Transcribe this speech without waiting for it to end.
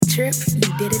Trip, you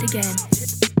did it again.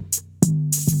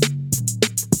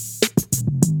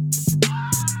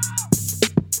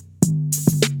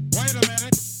 Wait a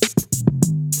minute.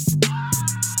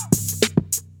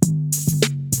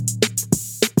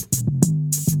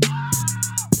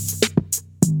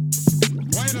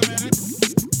 Wait a minute.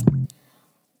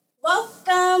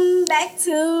 Welcome back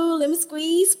to Lemon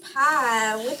Squeeze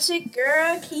Pie with your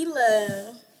girl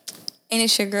Keela. And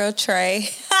it's your girl Trey.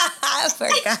 I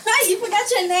forgot. You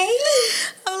forgot your name?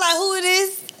 I'm like, who it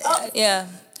is? Oh. Yeah.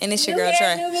 And it's your New girl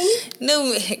hair, Trey. new me? New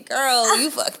me. Girl, you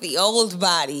fuck the old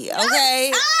body,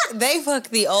 okay? They fuck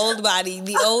the old body,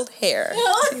 the old hair.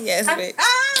 Yes, bitch.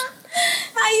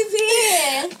 How you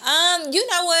been? You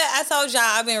know what? I told y'all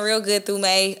I've been real good through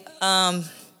May.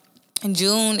 And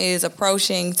June is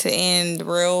approaching to end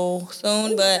real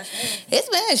soon, but it's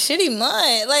been a shitty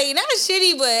month. Like, not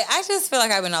shitty, but I just feel like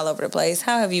I've been all over the place.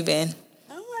 How have you been?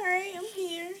 I'm alright. I'm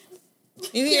here.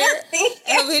 You here?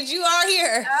 Oh, bitch, you are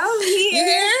here. I'm here. You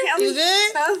here? I'm, You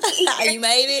good? I'm here. You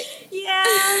made it? Yeah.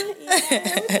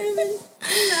 Everything been,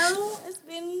 it's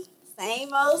been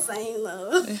same old.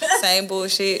 Same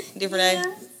bullshit, different day.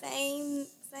 Yeah, same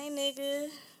nigga.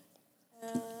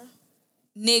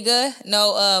 Nigga,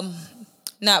 no,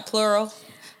 not plural.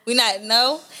 We not,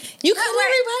 no? You cut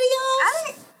everybody off? I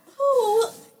didn't,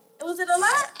 who? Was it a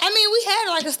lot? I mean, we had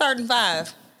like a starting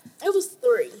 5. It was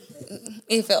 3.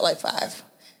 It felt like 5.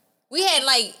 We had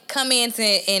like come-ins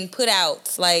and put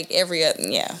outs like every other,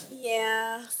 yeah.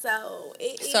 Yeah, so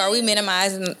So are we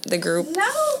minimizing the group?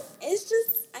 No, it's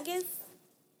just, I guess,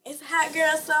 it's hot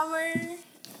girl summer.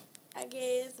 I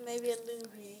guess, maybe a little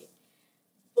bit.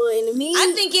 But in the meantime,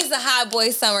 I think it's a hot boy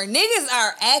summer. Niggas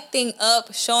are acting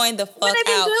up, showing the fuck what they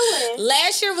been out. doing?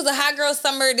 Last year was a hot girl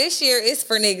summer. This year it's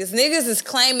for niggas. Niggas is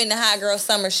claiming the hot girl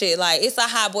summer shit. Like, it's a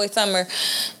hot boy summer.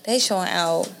 They showing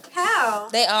out. How?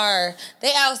 They are.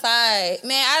 They outside.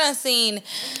 Man, I done seen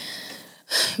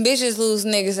bitches lose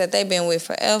niggas that they been with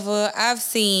forever. I've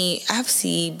seen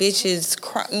bitches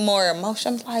cry more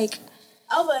emotion. I'm like,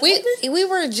 Over we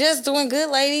were just doing good,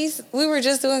 ladies. We were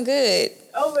just doing good.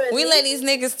 We let these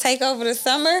niggas take over the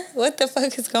summer? What the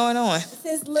fuck is going on?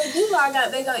 Since Lil Duval got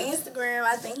back on Instagram,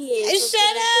 I think he had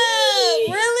Shut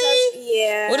up! Really?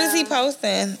 Yeah. What is he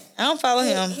posting? I don't follow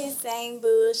him. His same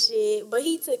bullshit. But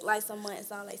he took like some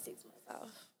months off, like 6 months off.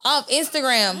 Off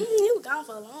Instagram. He was gone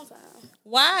for a long time.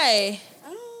 Why?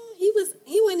 He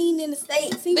wasn't even in the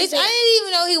States. He Bitch, I didn't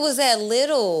even know he was that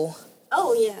little.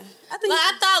 Oh, yeah. I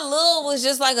thought Lil was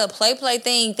just like a play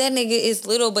thing. That nigga is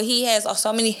little, but he has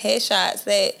so many headshots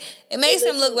that it makes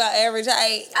him look about average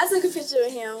height. I took a picture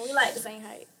of him. We like the same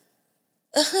height.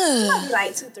 He might be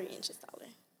like 2-3 inches taller.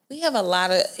 We have a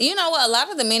lot of, you know what? A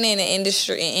lot of the men in the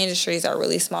industries are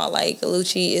really small. Like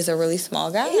Lucci is a really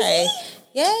small guy.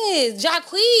 Yes,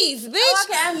 Jacquees, bitch. Oh,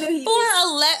 okay, I knew he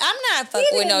 4'11". I'm not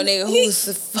fucking with no nigga who's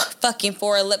fucking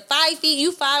 4'11". 5 feet.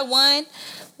 You 5'1".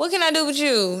 What can I do with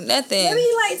you? Nothing. Maybe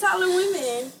he like taller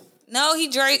women. No, he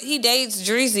dates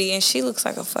Drizzy, and she looks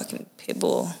like a fucking pit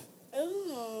bull.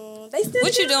 Ooh, they still.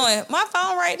 What you doing? My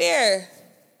phone right there.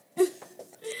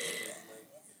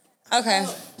 Okay.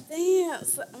 Oh, damn.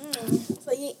 So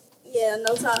you, yeah,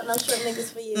 no short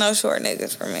niggas for you. No short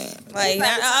niggas for me. Like,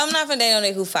 I'm not finna date no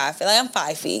nigga who 5 feet. Like, I'm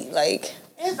 5 feet. Like,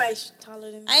 everybody's taller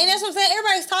than me. That's what I'm saying.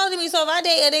 Everybody's taller than me. So if I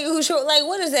date a nigga who's short, like,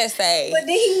 what does that say? But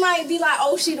then he might be like,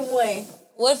 oh, she the one.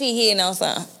 What if he hitting on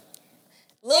something?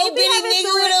 Little bitty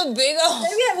nigga with a big old.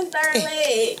 They be having third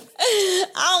leg.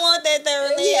 I don't want that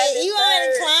third leg. You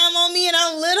already climb on me and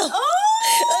I'm little.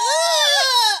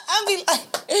 Oh! I'll be like,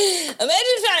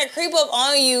 imagine trying to creep up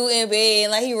on you in bed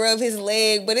and like he rub his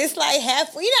leg, but it's like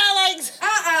half, you know, like.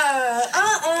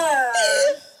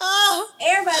 Oh.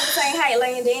 Everybody the same height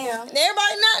laying down.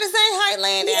 Everybody not the same height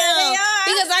laying down. Yeah, they are.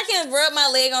 Because I can rub my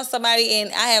leg on somebody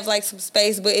and I have like some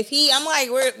space, but if I'm like,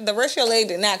 the rest of your leg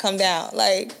did not come down.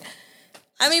 Like,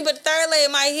 I mean, but the third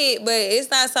leg might hit, but it's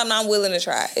not something I'm willing to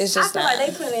try. It's just I feel not. like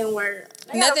they put in work.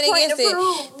 They Nothing against it.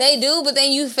 prove. They do, but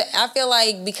then I feel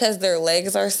like because their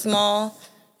legs are small,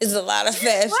 it's a lot of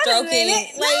fast stroking.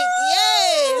 Like,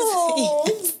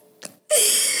 yes.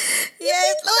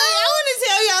 Yes, look, I want to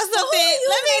tell y'all something.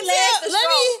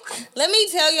 Let me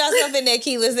tell y'all something that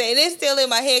Keela said. It's still in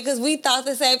my head because we thought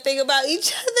the same thing about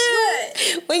each other.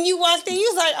 What? When you walked in, you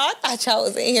was like, oh, I thought y'all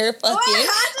was in here fucking. I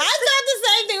thought the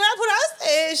same thing. When I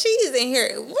said, she's in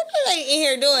here. What are they in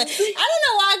here doing? I don't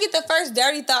know why I get the first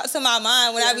dirty thoughts in my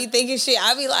mind when I be thinking shit.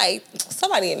 I be like,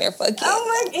 somebody in there fucking. Oh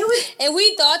my, it was. And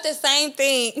we thought the same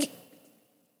thing.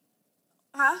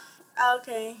 Huh?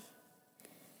 Okay.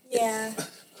 Yeah.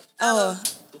 Oh.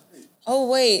 Oh,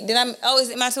 wait. is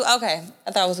it my two? Okay.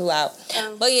 I thought it was who out.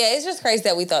 But yeah, it's just crazy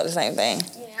that we thought the same thing.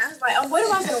 Yeah, I was like, oh, what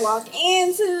am I gonna walk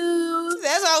into?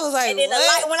 That's why I was like, And then the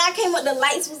light, when I came up, the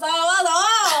lights was all. I was like,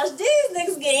 oh, these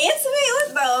niggas get into me. What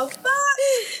the fuck?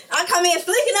 I come in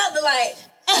flicking up the light.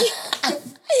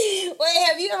 Wait,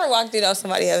 have you ever walked in on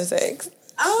somebody having sex?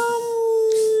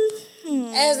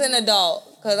 As an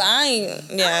adult? Because I ain't,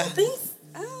 yeah.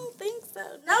 I don't think so.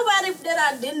 Nobody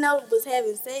that I didn't know was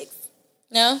having sex.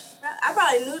 No? I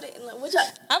probably knew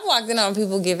that. I've walked in on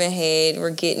people giving head or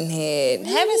getting head.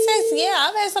 Having sex, yeah.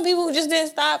 I've had some people who just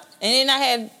didn't stop. And then I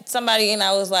had somebody, and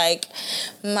I was like,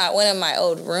 one of my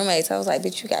old roommates, I was like,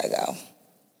 bitch, you gotta go.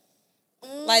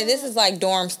 Like, this is like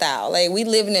dorm style. Like, we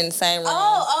living in the same room.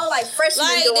 Oh, like freshman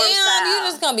like, dorm damn, style. you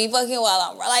just gonna be fucking while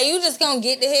I'm, like, you just gonna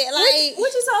get the head. Like,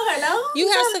 What you told her, no? You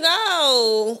have to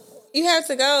go. You have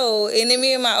to go. And then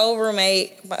me and my other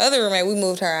roommate, we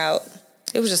moved her out.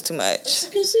 It was just too much.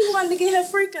 Because she wanted to get her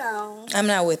freak on. I'm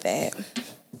not with that.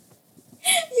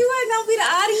 You ain't gonna be the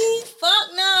audience?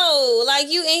 Fuck no. Like,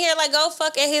 you in here, like, go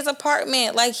fuck at his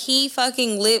apartment. Like, he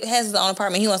fucking has his own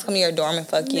apartment. He wants to come to your dorm and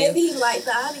fuck you. Maybe he liked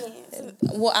the audience.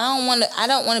 Well, I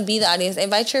don't want to be the audience.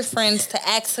 Invite your friends to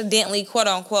accidentally, quote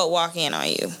unquote, walk in on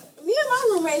you. Me and my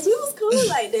roommates, we was cool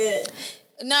like that.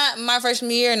 Not my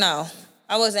freshman year, no.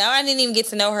 I wasn't. I didn't even get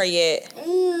to know her yet.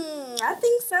 I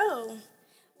think so.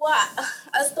 Well,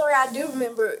 a story I do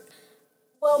remember.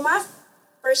 Well, my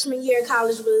freshman year of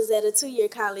college was at a 2-year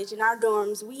college. In our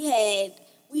dorms,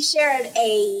 we shared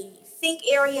a sink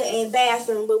area and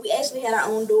bathroom, but we actually had our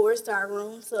own doors to our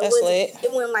room. So That's lit.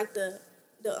 It wasn't like the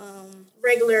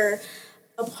regular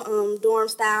dorm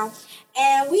style.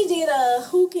 And we did a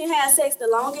who can have sex the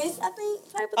longest, I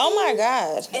think, type of Oh thing. my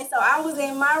God. And so I was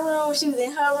in my room, she was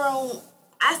in her room.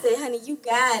 I said, honey, you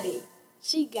got it.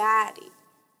 She got it.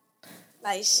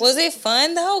 Like, Was it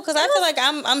fun though? Because I feel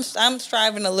like I'm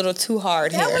striving a little too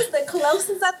hard that here. was the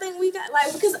closest I think we got,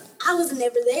 like, because I was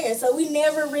never there, so we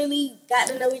never really got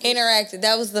to know each other. Interacted.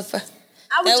 That was the.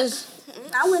 I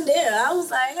went there. I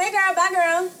was like, hey girl, bye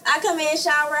girl. I come in,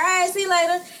 shower. All right, see you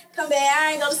later. Come back.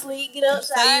 I ain't go to sleep. Get up,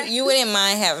 shower. So you wouldn't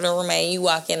mind having a roommate. You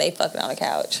walk in, they fucking on the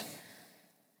couch.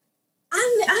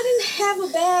 I didn't have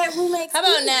a bad roommate. How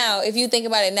about now? If you think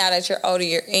about it now that you're older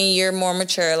and you're more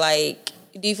mature, like,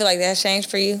 do you feel like that's changed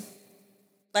for you?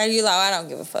 Like, you like, I don't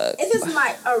give a fuck. If it's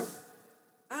my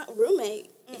roommate,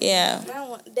 Yeah. I don't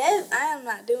want that. I am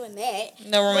not doing that.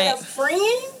 No roommate. But a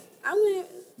friend, I wouldn't.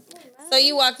 So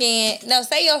you walk in. No,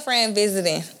 say your friend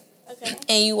visiting. Okay.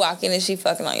 And you walk in and she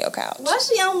fucking on your couch. Why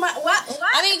she on my? Why?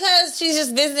 I mean, because she's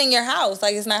just visiting your house.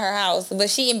 Like, it's not her house. But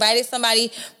she invited somebody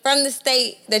from the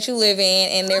state that you live in,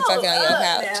 and they're fucking on your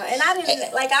couch. Now. And I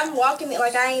didn't, like, I'm walking it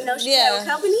like I ain't know she Yeah. had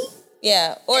company.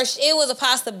 Yeah. Or it was a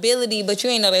possibility, but you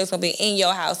ain't know they was going to be in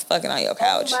your house fucking on your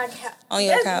couch. Oh, my couch. On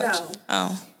your That's- couch.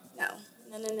 Oh. No.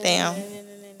 Damn. No.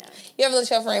 You ever let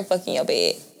your friend fuck in your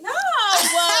bed? No.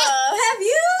 Have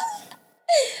you?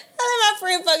 I let my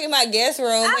friend fuck in my guest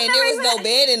room, and there was no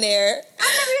bed in there. I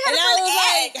never had And a I friend was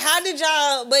like, ask. how did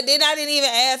y'all, but then I didn't even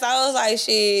ask. I was like,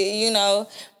 shit, you know.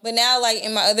 But now, like,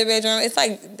 in my other bedroom, it's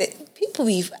like, people,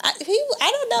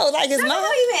 I don't know, like, it's I my,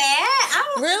 don't even ask.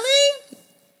 I don't. really?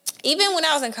 Even when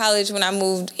I was in college, when I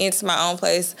moved into my own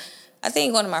place, I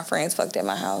think one of my friends fucked at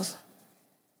my house.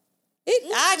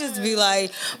 I just be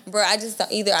like, bro, I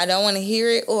don't want to hear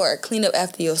it, or clean up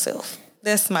after yourself.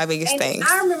 That's my biggest thing.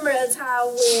 I remember a time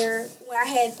when I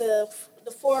had the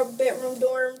 4-bedroom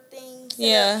dorm thing.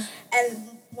 Yeah.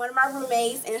 And one of my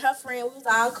roommates and her friend, we was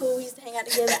all cool. We used to hang out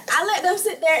together. I let them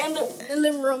sit there in the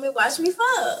living room and watch me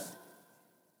fuck.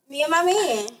 Me and my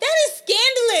man. That is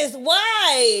scandalous.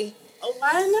 Why? Oh,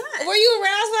 why not? Were you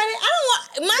aroused by that? I don't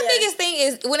want. My Yeah. biggest thing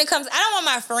is when it comes. I don't want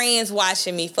my friends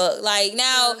watching me fuck. Like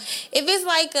now, if it's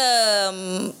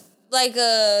like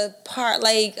a part,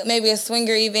 like maybe a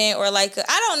swinger event or like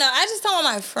I don't know. I just don't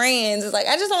want my friends. It's like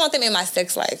I just don't want them in my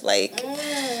sex life. Like,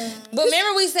 but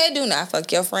remember we said do not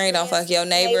fuck your friend, don't fuck your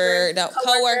neighbor, don't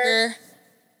coworker,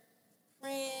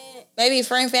 Friend, maybe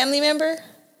friend, family member.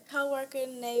 coworker,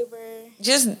 neighbor.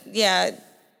 Just yeah.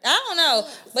 I don't know,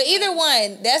 but either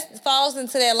one that falls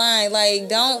into that line. Like,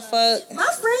 don't fuck. My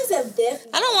friends have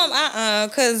definitely. I don't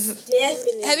want cause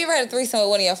Definitely. have you ever had a threesome with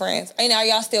one of your friends? And are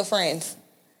y'all still friends?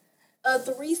 A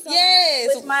threesome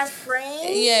Yes. with my friend?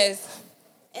 Yes.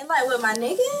 And like with my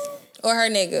nigga? Or her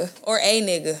nigga. Or a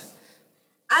nigga.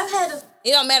 I've had a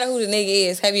It don't matter who the nigga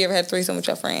is. Have you ever had a threesome with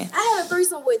your friend? I had a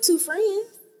threesome with 2 friends.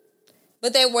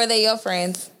 But were they your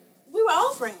friends? We were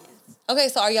all friends. Okay,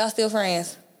 so are y'all still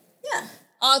friends? Yeah.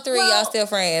 All three of y'all still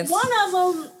friends? One of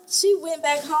them, she went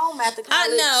back home after college. I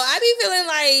know. I be feeling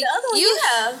like The other one, you.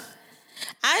 yeah.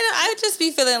 I just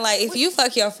be feeling like if you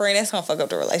fuck your friend, that's gonna fuck up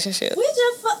the relationship. We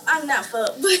just fuck. I'm not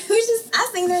fuck, but we just. I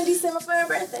seen her in December for her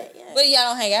birthday. Yeah. But y'all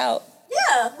don't hang out.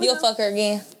 Yeah. You'll fuck her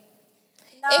again.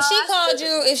 No,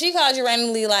 If she called you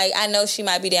randomly, like I know she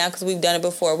might be down because we've done it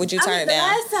before, would you turn it down?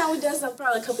 The last time we done something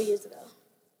probably a couple years ago.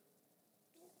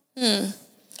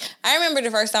 I remember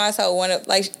the first time I told one of,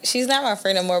 like, she's not my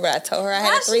friend no more, but I told her I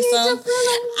had a threesome.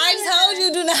 I told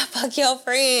you, do not fuck your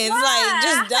friends. Why? Like,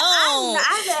 just don't.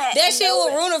 That shit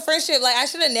will ruin a friendship. Like, I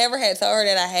should have never had told her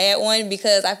that I had one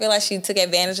because I feel like she took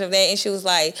advantage of that. And she was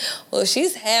like, well,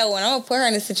 she's had one. I'm going to put her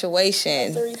in a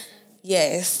situation.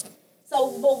 Yes. So,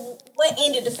 but what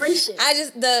ended the friendship?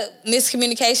 The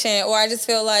miscommunication, or I just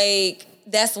feel like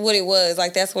that's what it was.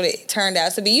 Like, that's what it turned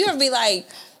out to be. You ever be like,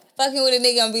 fucking with a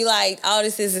nigga and be like, all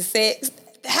this is a sex.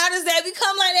 How does that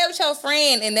become like that with your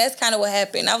friend? And that's kind of what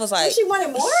happened. I was like... She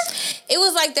wanted more? It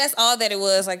was like, that's all that it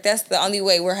was. Like, that's the only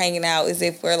way we're hanging out is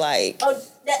if we're like... Oh,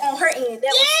 that on her end. And I was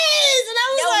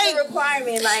like... That was a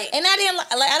requirement, like... And I didn't...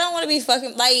 Like, I don't want to be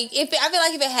fucking... Like, I feel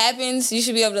like if it happens, you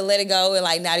should be able to let it go and,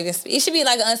 like, not even... It should be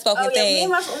like an unspoken thing. Me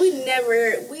and my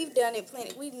friend, we've done it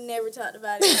plenty. We've never talked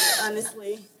about it,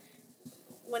 honestly.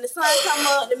 When the sun come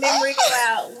up, the memory go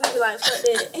out, we be like, fuck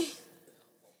that.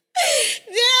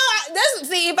 Yeah,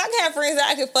 see, if I can have friends that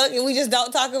I can fuck and we just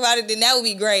don't talk about it, then that would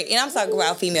be great. And I'm talking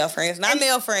about female friends, not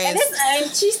male friends. And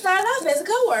she started off as a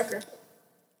coworker.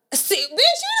 See, bitch, you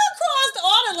done crossed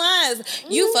all the lines.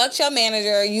 You fucked your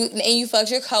manager, you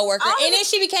fucked your coworker, and then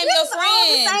she became your friend. All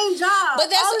the same job. But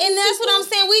that's what I'm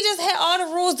saying. We just had all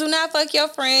the rules. Do not fuck your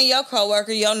friend, your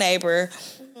coworker, your neighbor,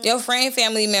 your friend,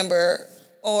 family member.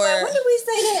 Or when did we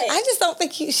say that? I just don't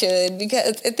think you should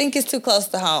because I think it's too close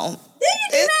to home. Did you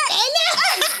do that?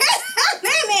 Wait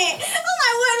a minute. I'm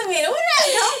like, wait a minute. Where did that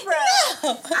come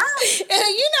from?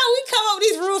 You know, we come up with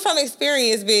these rules from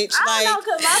experience, bitch. I don't know,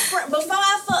 because my friend, before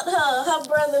I fucked her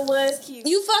brother was cute.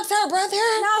 You fucked her brother?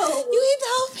 No. You hit the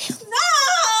whole family?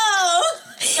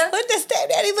 No. What does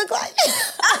stepdaddy look like?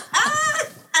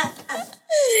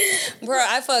 Bro,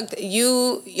 I fucked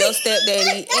you, your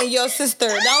stepdaddy, and your sister.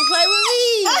 Don't play with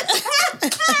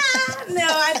me. No,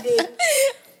 I didn't.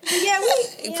 Yeah,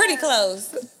 pretty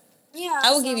close. Yeah,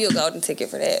 I will give you a golden ticket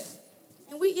for that.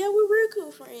 And we're real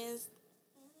cool friends.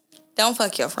 Don't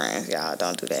fuck your friends, y'all.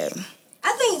 Don't do that.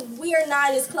 I think we are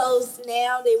not as close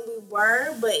now than we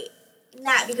were, but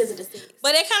not because of the sex.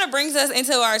 But that kind of brings us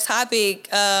into our topic.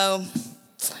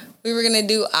 We were gonna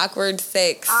do awkward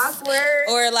sex,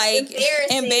 or like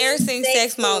embarrassing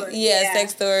sex moments. Yeah,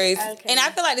 sex stories. Okay. And I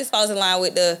feel like this falls in line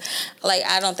with the, like,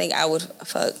 I don't think I would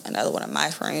fuck another one of my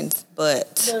friends,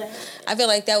 but I feel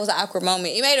like that was an awkward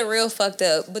moment. It made it real fucked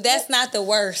up, but that's not the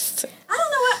worst. I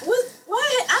don't know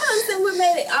why. I don't understand what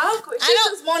made it awkward. She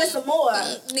just wanted some more.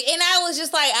 And I was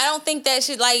just like, I don't think that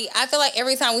should, like, I feel like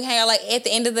every time we hang out, like, at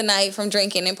the end of the night from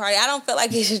drinking and party, I don't feel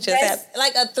like it should just have,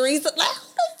 like, a threesome. Like,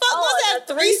 fuck was that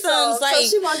threesomes? Like, so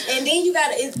she wants, and then you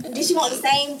got. Did she want the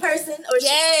same person? Or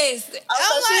yes.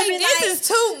 I'm like, this is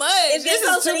too much. This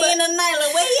is too much. In the night,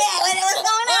 like, what's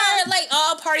going on? Or like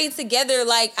all party together.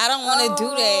 Like, I don't want to do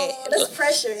that. That's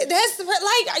pressure. That's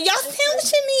like, y'all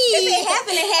sandwiching me. If it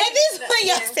happened, it happened. At this point,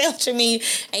 y'all sandwiching me,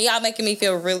 and y'all making me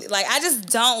feel really like I just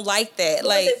don't like that.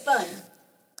 Like, was it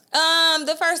fun?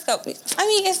 The first couple. I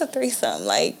mean, it's a threesome.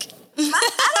 Like. How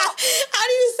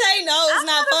do you say no? It's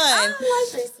not fun. I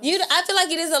don't like threesomes. I feel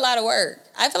like it is a lot of work.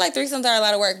 I feel like threesomes are a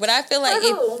lot of work, but I feel like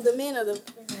the men or the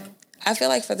female? I feel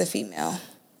like for the female.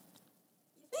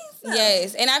 You think so?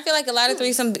 Yes, and I feel like a lot of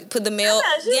threesomes put the male.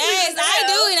 Yes, I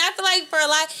do, and I feel like for a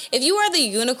lot, if you are the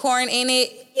unicorn in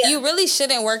it, you really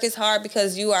shouldn't work as hard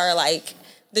because you are like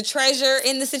the treasure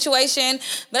in the situation.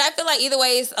 But I feel like either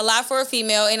way, it's a lot for a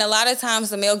female, and a lot of times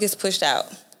the male gets pushed out.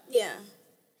 Yeah.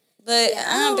 But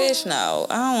bitch, no.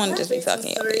 I don't want to just be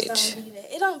fucking your bitch.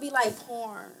 It don't be like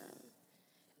porn.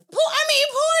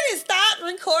 Porn is stopped,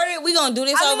 recorded. We gonna do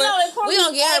this over. We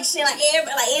gonna get action.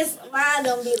 It's mine.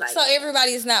 Don't be like. So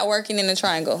everybody's not working in a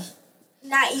triangle.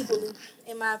 Not equally,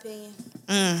 in my opinion.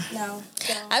 No.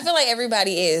 So. I feel like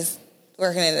everybody is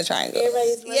working in a triangle.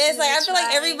 Everybody's working. Yes, like I feel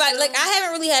like everybody. Like I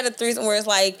haven't really had a threesome where it's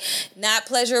like not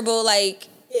pleasurable. Like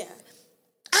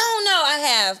I don't know.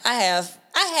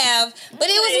 I have, but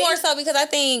it was more so because I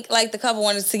think like the couple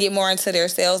wanted to get more into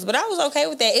themselves, but I was okay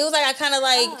with that. It was like I kind of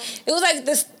like it was like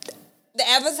the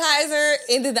appetizer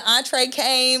and then the entree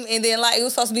came and then like it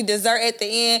was supposed to be dessert at the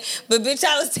end, but bitch,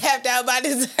 I was tapped out by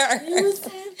dessert. I was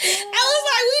like,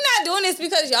 we not doing this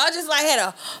because y'all just like had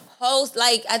a host.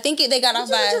 Like I think they got off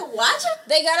by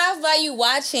they got off by you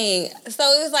watching. So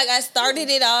it was like I started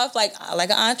it off like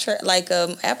an entree, like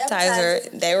appetizer.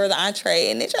 They were the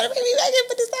entree, and they tried to make me back in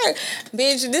for dessert.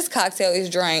 Bitch, this cocktail is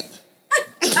drank.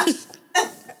 I'm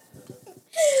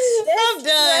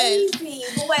done. Crazy.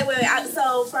 But wait.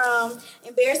 So from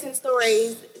embarrassing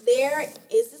stories, there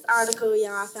is this article,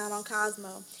 y'all, I found on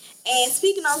Cosmo. And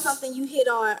speaking on something you hit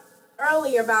on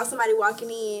earlier about somebody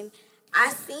walking in,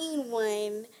 I seen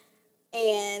one,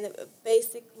 and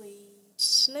basically,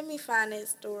 let me find that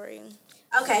story.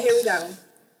 Okay, here we go.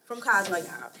 From Cosmo,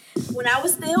 y'all. When I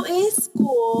was still in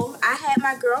school, I had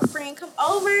my girlfriend come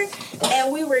over,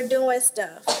 and we were doing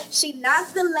stuff. She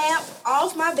knocked the lamp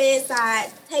off my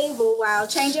bedside table while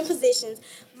changing positions.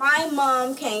 My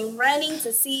mom came running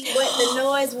to see what the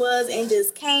noise was and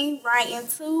just came right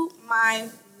into my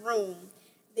room.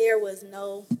 There was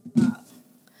no lock.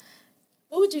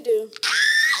 What would you do?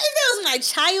 If it was my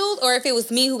child or if it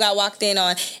was me who got walked in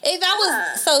on. If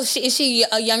I was, is she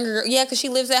a younger girl? Yeah, because she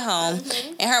lives at home.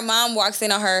 Mm-hmm. And her mom walks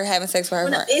in on her having sex with her.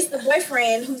 Well, it's the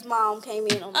boyfriend whose mom came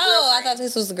in on the girlfriend. I thought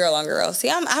this was a girl on girl. See,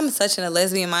 I'm such in a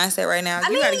lesbian mindset right now.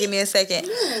 You gotta give me a second.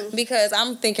 Because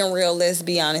I'm thinking real, let's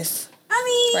be honest.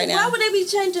 Right now. Why would they be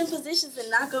changing positions and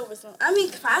knock over something?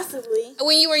 Possibly.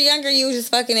 When you were younger, you were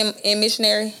just fucking in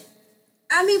missionary?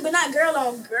 But not girl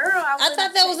on girl. I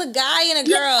thought that was a guy and a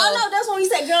girl. Yeah. Oh, no, that's when you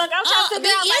said girl on girl. I'm trying to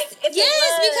figure out,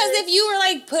 because if you were,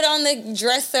 put on the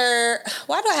dresser,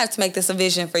 why do I have to make this a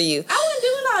vision for you? I wasn't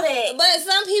doing all that. But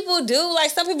some people do.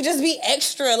 Some people just be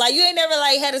extra. You ain't never,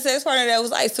 had a sex partner that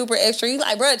was, super extra. You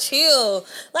bro, chill.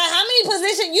 How many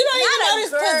positions? You don't even know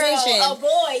this position. A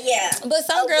boy, yeah. But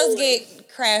some girls get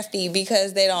crafty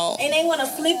because they don't. And they want to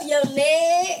flip your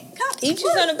leg. Eat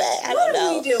you from the back. I don't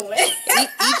know. What are we doing?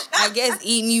 I guess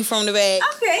eating you from the back.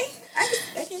 Okay.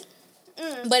 I can.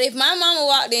 But if my mama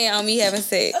walked in on me having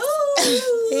sex, ooh,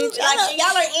 y'all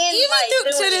are in.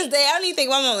 Even to this day, I don't even think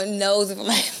my mama knows if I'm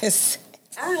having sex.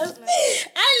 I hope not.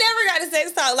 I never got a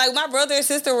sex talk. My brother and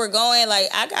sister were going.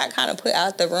 I got kind of put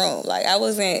out the room. I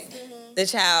wasn't. The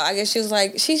child, I guess she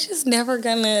was she's just never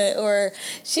gonna, or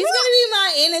she's gonna be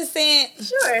my innocent.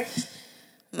 Sure.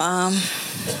 Mom.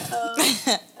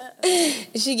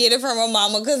 She get it from her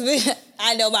mama because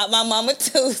I know about my mama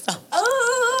too. So.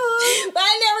 Oh. But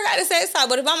I never got a sex talk.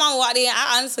 But if my mama walked in,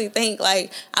 I honestly think I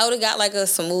would have got a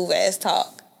smooth ass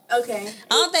talk. Okay. I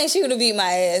don't think she would have beat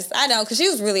my ass. I don't, because she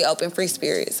was really open, free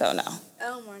spirit. So no.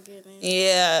 Oh my goodness.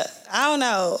 Yeah, I don't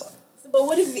know. But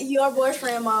what if your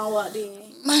boyfriend mom walked in?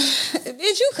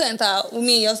 Bitch, you couldn't thought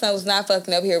me and your son was not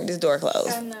fucking up here with this door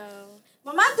closed. I know.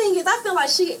 But my thing is, I feel like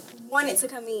she wanted to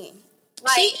come in.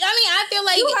 I feel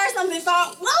like you heard something,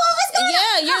 thought, what's going on?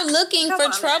 Yeah, you're looking for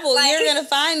trouble. You're gonna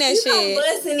find that shit. You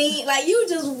bust and eat. You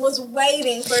just was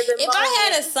waiting for the If moment. I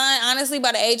had a son, honestly,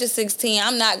 by the age of 16,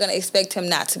 I'm not gonna expect him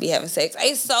not to be having sex.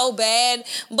 It's so bad.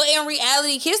 But in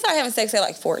reality, kids start having sex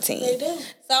at 14. They do.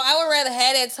 So I would rather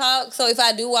have that talk. So if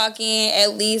I do walk in,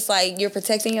 at least you're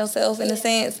protecting yourself in a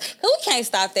sense. Cause we can't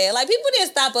stop that. People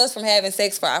didn't stop us from having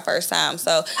sex for our first time.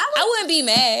 So I wouldn't be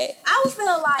mad. I would feel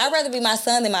I'd rather be my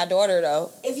son than my daughter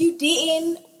though. If you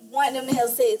didn't want them to have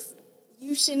sex,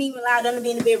 you shouldn't even allow them to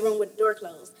be in the bedroom with the door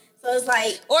closed. So it's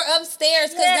or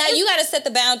upstairs, because now you got to set the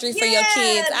boundary for your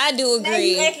kids. I do agree. Now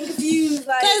you acting confused.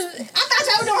 Because I thought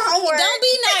y'all were doing homework. Don't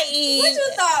be naive. What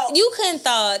you thought? You couldn't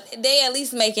thought they at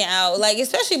least making out,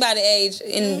 especially by the age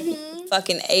in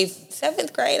fucking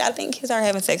 7th grade. I think kids are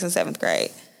having sex in 7th grade.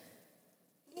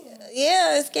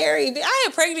 Yeah, it's scary. I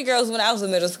had pregnant girls when I was in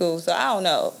middle school, so I don't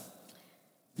know.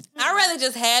 I'd rather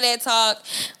just have that talk,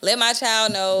 let my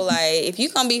child know, if you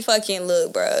gonna be fucking,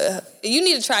 look, bruh, you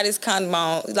need to try this condom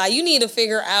on. You need to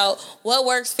figure out what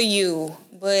works for you,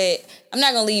 but I'm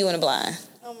not gonna leave you in the blind.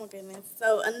 Oh my goodness.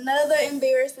 So another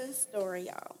embarrassing story,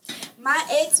 y'all. My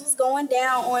ex was going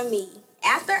down on me.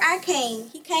 After I came,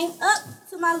 he came up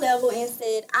to my level and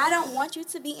said, I don't want you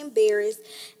to be embarrassed,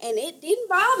 and it didn't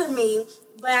bother me,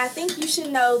 but I think you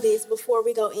should know this before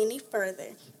we go any further.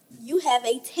 You have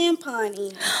a tampon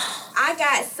in. I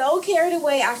got so carried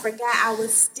away, I forgot I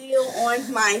was still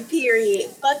on my period.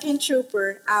 Fucking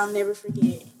trooper. I'll never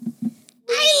forget.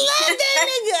 I love that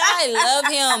nigga. I love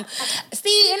him.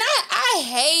 See, and I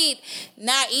hate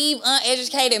naive,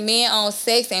 uneducated men on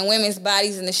sex and women's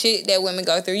bodies and the shit that women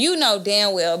go through. You know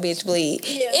damn well, bitch, bleed.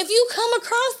 Yeah. If you come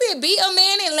across it, be a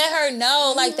man and let her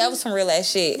know. That was some real ass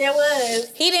shit. There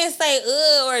was. He didn't say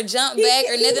or jump back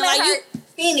or nothing. You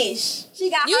finish. She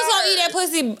got you was gonna eat that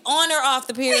pussy on or off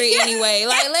the period anyway.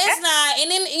 Let's not. And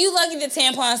then you lucky the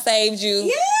tampon saved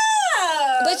you.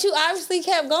 Yeah. But you obviously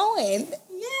kept going.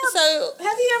 Yeah. So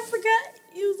have you ever forgot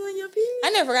you was on your period? I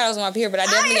never forgot I was on my period, but I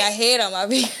definitely got head on my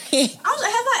period. Have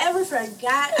I ever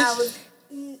forgot I was?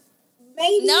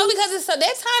 maybe. No, because it's so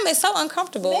that time is so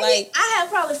uncomfortable. Maybe Like I have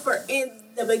probably for in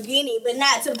the beginning, but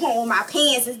not to the point where my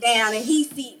pants is down and he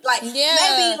see like yeah,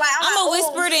 maybe like I'm gonna like,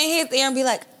 whisper it in his ear and be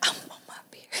like, I'm on my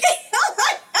period.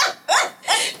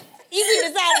 You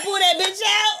can decide to pull that bitch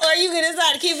out, or you can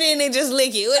decide to keep it in and just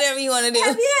lick it. Whatever you want to do.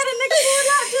 Have you had a nigga pull it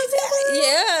out just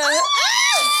Yeah.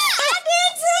 I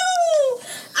did too.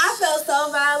 I felt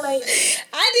so violated.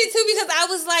 I did too because I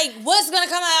was like, what's gonna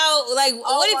come out? Like,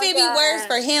 what if my it be God. worse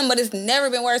for him, but it's never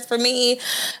been worse for me?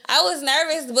 I was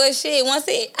nervous, but shit,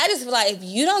 I just feel like if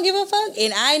you don't give a fuck,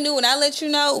 and I knew and I let you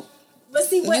know, But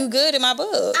see what you good in my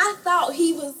book. I thought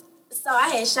he was. So I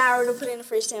had showered and put in the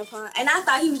fresh tampon, and I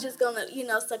thought he was just gonna,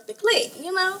 suck the clit,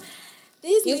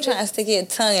 This You nigga, trying to stick your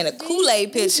tongue in a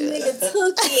Kool-Aid this picture. nigga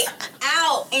took it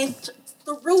out and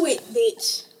threw it,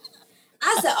 bitch.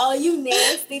 I said, "Oh, you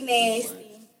nasty.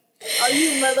 Oh, you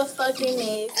motherfucking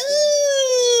nasty."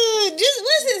 Ooh,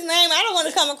 what's his name? I don't want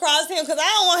to come across him because I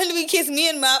don't want him to be kissing me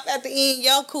in the mouth after eating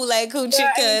your Kool-Aid coochie Girl,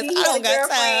 because and I he had don't a got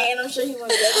girlfriend, time. and I'm sure he wanted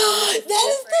that. That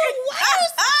is the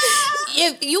worst.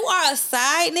 If you are a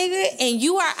side nigga and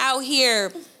you are out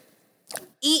here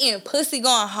eating pussy,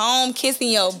 going home, kissing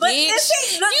your But bitch, this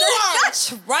ain't- you are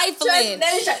trifling.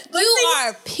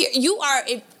 You are.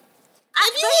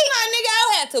 If you hit my nigga,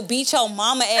 I'll have to beat your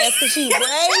mama ass because she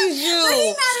raised you. But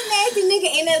he's not a nasty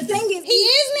nigga, and the thing is, He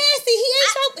is nasty.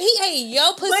 He ate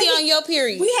your pussy on your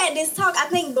period. We had this talk, I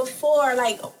think, before,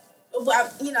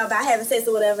 about having sex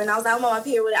or whatever, and I was like, I'm on my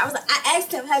period. Whatever. I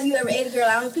asked him, have you ever ate a girl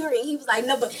on her period? And he was like,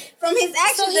 no, but from his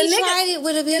actions, So he tried it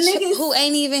with a bitch niggas- who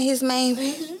ain't even his main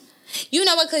bitch. You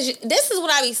know what? Because this is what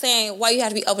I be saying. Why you have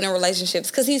to be open in relationships?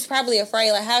 Because he's probably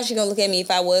afraid. Like, how's she gonna look at me if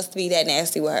I was to be that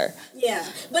nasty with her? Yeah,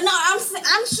 but no, I'm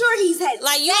sure he's had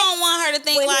Like, you don't want her to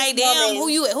think with like, his damn,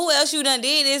 woman. who else you done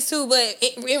did this to? But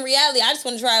in reality, I just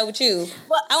want to try it with you.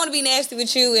 Well- I want to be nasty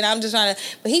with you, and I'm just trying to.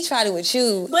 But he tried it with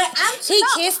you. But He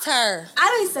kissed her.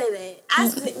 I didn't say that. I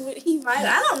said he might.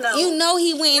 I don't know. You know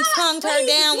he went and tongued her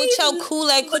down with your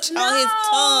Kool-Aid coochie on his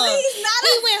tongue. He's not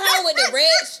He went home with the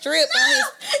red strip on his.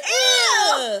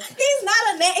 Ew. He's not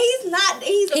a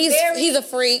He's a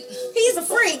freak. He's a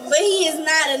freak, but he is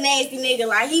not a nasty nigga.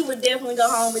 Like, he would definitely go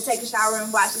home and take a shower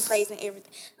and wash his face and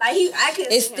everything. Like, I could.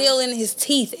 It's still in his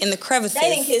teeth, in the crevices.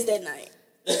 They didn't kiss that night.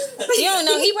 You don't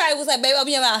know. He probably was like, baby,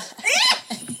 open your mouth.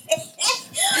 Let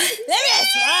me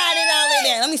slide it all in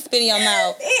there. Let me spit in your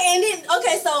mouth. And then,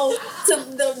 okay, so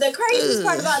the craziest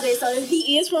part about that, so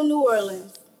he is from New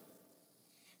Orleans.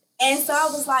 And so I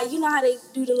was like, you know how they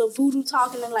do the little voodoo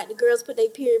talking and like the girls put their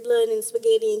period blood in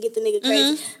spaghetti and get the nigga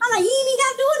crazy. Mm-hmm. I'm like, you ain't even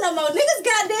got to do it no more. Niggas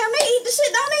goddamn, they eat the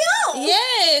shit on their own.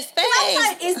 Yes, And I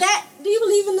was thanks. like, do you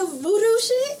believe in the voodoo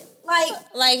shit?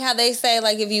 Like how they say,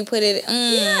 like if you put it,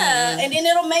 Yeah, and then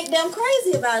it'll make them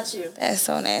crazy about you. That's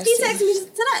so nasty. He texted me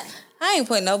today. I ain't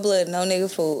putting no blood in no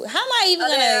nigga food. How am I even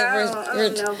I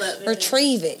don't know, but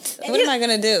retrieve it? And What am I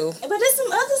gonna do? But there's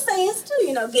some other sayings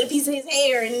too, get a piece of his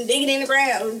hair and dig it in the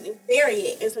ground and bury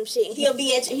it or some shit. He'll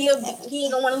be at you. He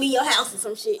ain't gonna want to leave your house or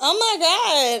some shit. Oh my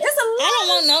God! It's a lot. I don't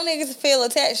want no niggas to feel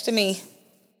attached to me.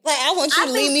 Like I want you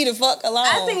to leave me the fuck alone.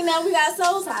 I think now we got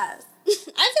soul ties. I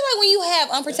feel like when you have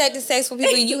unprotected sex with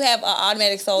people, you have an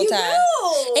automatic soul You tie.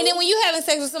 do. And then when you having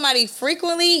sex with somebody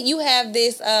frequently, you have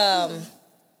this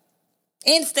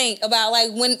instinct about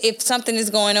like if something is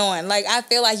going on. Like I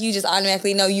feel like you just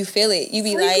automatically know, you feel it. You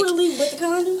be Frequently like with the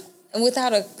condom.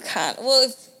 without a condom. Well,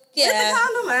 With the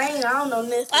condom, I don't know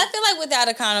nothing. I feel like without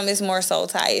a condom, it's more soul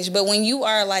tie-ish. But when you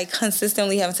are like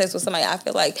consistently having sex with somebody, I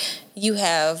feel like you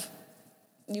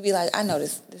be like, I know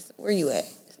this. Where you at?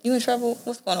 You in trouble?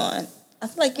 What's going on? I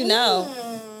feel like you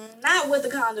know. Not with the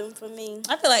condom for me.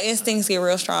 I feel like instincts get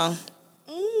real strong.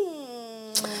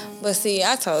 But see,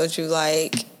 I told you,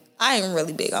 like, I ain't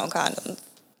really big on condoms.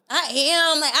 I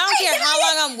am. Like, I don't care how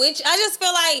long I'm with you. I just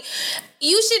feel like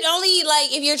you should only,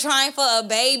 like, if you're trying for a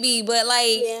baby, but,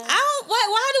 like, Yeah.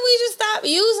 why do we just stop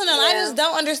using them? I Yeah. just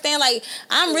don't understand. Like,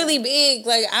 I'm really big.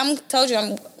 Like,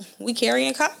 we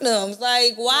carrying condoms.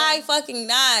 Like, why fucking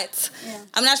not? Yeah.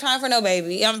 I'm not trying for no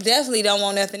baby. I definitely don't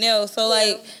want nothing else. So,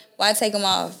 like, why take them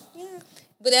off? Yeah.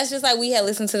 But that's just like we had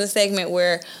listened to the segment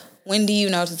where, when do you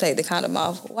know to take the condom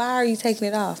off? Why are you taking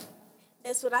it off?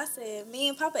 That's what I said. Me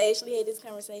and Papa actually had this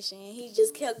conversation. He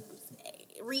just kept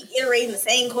reiterating the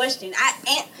same question. I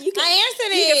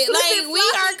answered it. Like, we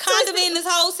are condomming this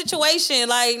whole situation.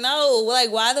 Like, no.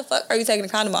 Like, why the fuck are you taking the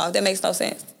condom off? That makes no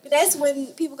sense. That's when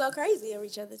people go crazy over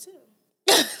each other too.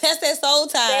 That's that soul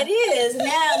tie. That is.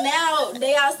 Now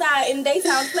they outside in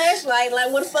daytime flashlight.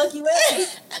 Like, where the fuck you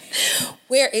at?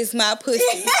 Where is my pussy?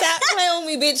 Stop playing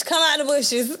with me, bitch. Come out the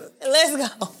bushes. Let's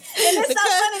go. And it's so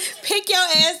funny. Pick your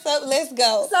ass up. Let's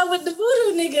go. So with the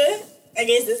voodoo nigga, I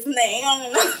guess it's his name. I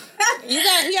don't know.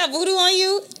 He got voodoo on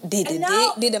you?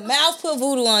 No. Did the mouth put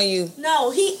voodoo on you?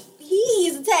 No, he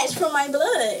is attached from my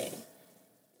blood.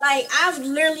 Like,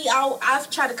 I've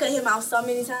tried to cut him out so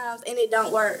many times, and it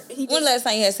don't work. When the last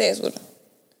time you had sex with him?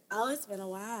 Oh, it's been a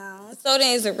while. So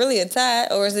then is it really a tie,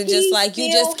 or is it just He's like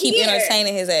you still just keep here.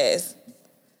 entertaining his ass?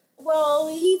 Well,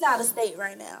 he's out of state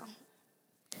right now.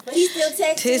 But he's still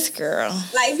texting. This girl.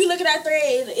 Like, if you look at our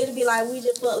thread, it'll be like, we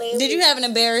just fucked last Did you week. have an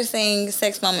embarrassing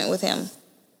sex moment with him?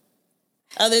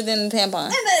 Other than the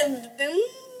tampon? And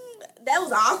that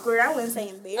was awkward. I wouldn't say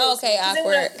embarrassing. Oh, okay,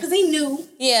 awkward. Because he knew.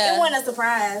 Yeah. It wasn't a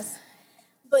surprise.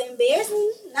 But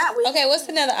embarrassing? Not with Okay, what's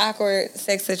another awkward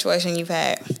sex situation you've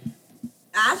had?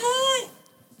 I've had?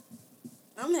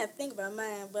 I'm going to have to think about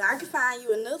mine. But I can find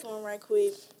you another one right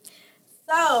quick.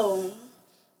 So,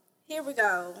 here we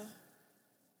go.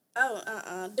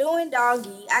 Doing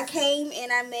doggy. I came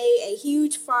and I made a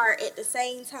huge fart at the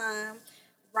same time,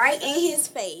 right in his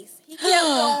face. He kept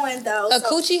going though. A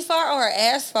coochie fart or an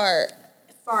ass fart?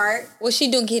 Fart. Was she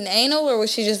getting anal or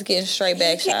was she just getting straight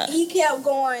back shot? He kept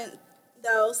going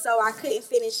though, so I couldn't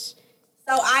finish.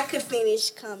 So I could finish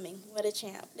coming. What a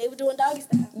champ. They were doing doggy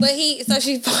style. But she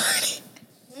farted.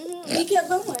 He kept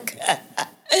going.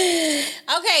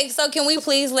 Okay, so can we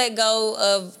please let go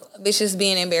of bitches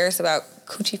being embarrassed about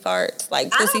coochie farts, like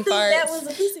pussy I don't think farts? that was a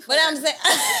pussy fart. But I'm saying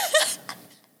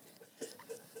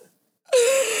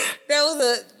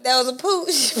that was a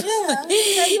pooch. Yeah.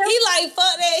 He like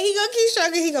fuck that. He gonna keep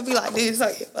stroking. He gonna be like this,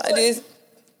 like this.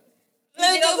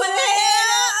 Let me You just put gonna my hand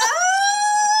up.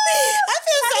 I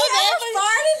feel so bad. Have you ever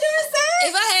farted during sex?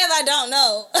 If I have, I don't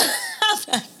know.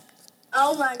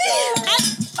 Oh my god.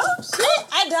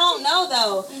 I don't know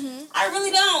though. Mm-hmm. I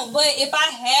really don't. But if I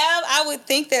have, I would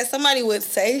think that somebody would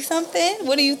say something.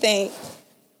 What do you think?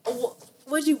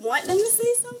 Would you want them to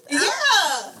say something?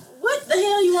 Yeah. What the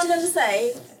hell you want them to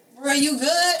say? Bro, you good?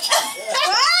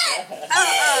 What?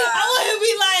 I want to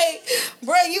be like,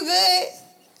 bro, you good?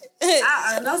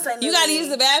 Don't say nothing. You gotta use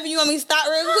the bathroom. You want me to stop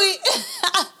real quick?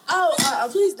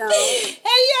 Please don't. Have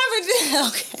you ever?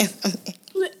 Okay.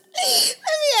 Let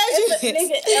me ask you If a this.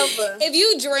 nigga ever. If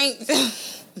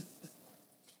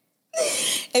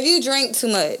you drink too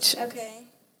much, Okay.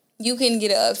 you can get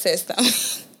an upset stomach.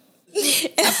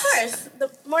 Of course.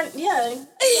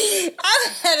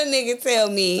 I've had a nigga tell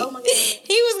me Oh my God.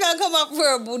 he was gonna come up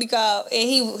for a booty call and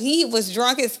he was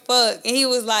drunk as fuck and he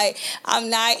was like, I'm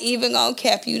not even gonna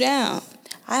cap you down.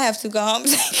 I have to go home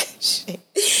and take a shit.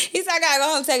 He said I gotta go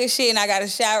home and take a shit and I gotta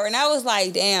shower. And I was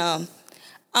like, damn,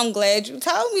 I'm glad you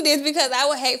told me this because I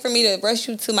would hate for me to rush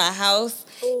you to my house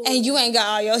and you ain't got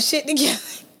all your shit together.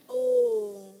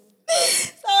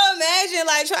 So imagine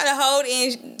like trying to hold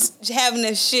in having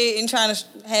a shit and trying to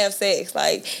have sex.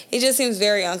 Like it just seems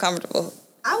very uncomfortable.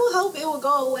 I would hope it would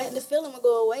go away. The feeling would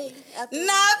go away. After Nah,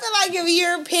 I feel like if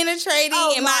you're penetrating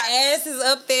and my ass is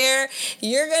up there,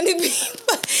 you're gonna be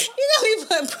putting you're gonna be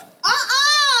putting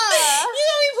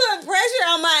pressure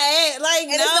on my ass. Like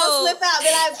And no, it's gonna slip out.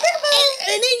 Be like,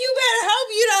 and then you better hope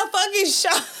you don't fucking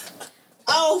shot.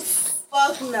 oh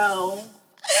fuck no.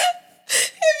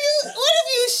 What if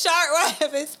you shark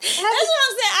rabbits? That's what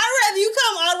I'm saying. I'd rather you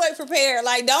come all the way prepared.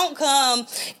 Like, don't come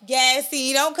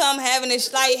gassy. Don't come having a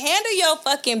like. Handle your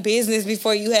fucking business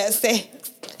before you have sex.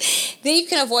 Then you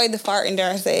can avoid the farting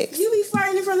during sex. You be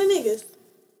farting in front of niggas.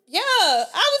 Yeah, I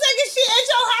was taking shit at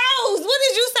your house. What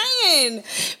is you saying?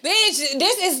 Bitch,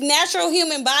 this is natural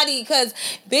human body because,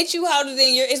 bitch, you hold it in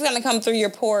it's going to come through your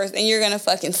pores and you're going to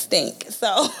fucking stink. So,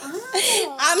 I'm not...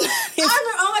 I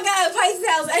remember, oh my god, at Pisces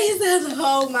house, I used to have to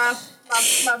hold my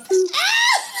poop.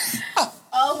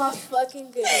 Oh my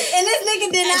fucking goodness. And this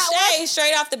nigga did not want.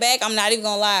 Straight off the back, I'm not even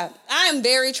going to lie. I am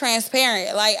very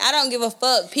transparent. Like, I don't give a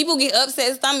fuck. People get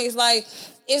upset stomachs like...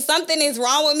 If something is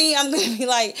wrong with me, I'm gonna be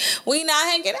like, we not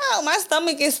hanging out. My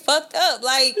stomach is fucked up.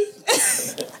 Like,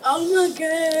 oh my god,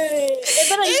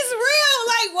 it's real.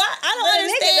 Like, why? I don't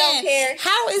understand. Nigga don't care.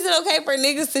 How is it okay for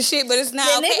niggas to shit, but it's not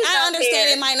The okay? niggas I don't understand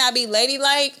care. it might not be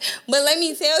ladylike, but let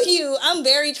me tell you, I'm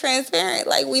very transparent.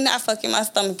 Like, we not fucking. My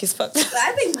stomach is fucked up.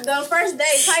 I think the first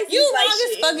day, Pisces You like wrong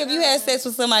as shit. fuck if you had sex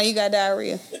with somebody you got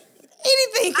diarrhea.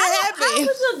 Anything can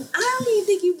happen. I don't even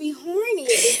think you'd be horny at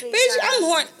this thing. Bitch, I'm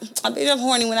horny. Bitch, I'm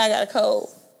horny when I got a cold.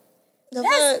 The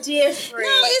That's fuck? different.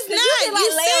 No, it's You not. can, like, You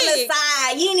lay on sick. the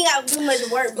side. You ain't even got to do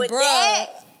much work, but Bruh. that,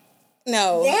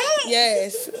 No. That?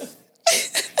 Yes.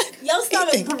 your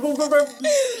stomach.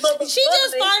 She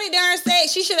just farted during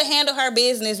sex. She should have handled her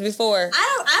business before.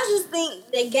 I just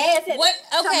think the gas had What?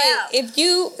 to come Okay, out. if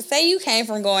you say you came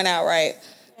from going out, right?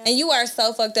 and you are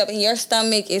so fucked up and your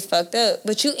stomach is fucked up,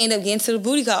 but you end up getting to the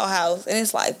booty call house and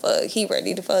it's like, fuck, he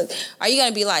ready to fuck. Are you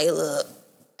gonna be like, look,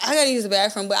 I gotta use the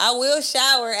bathroom, but I will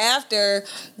shower after,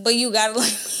 but you gotta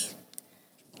let me.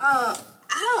 You gotta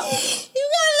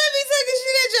let me take a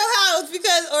shit at your house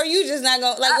because, or you just not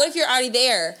gonna, like, what if you're already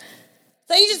there?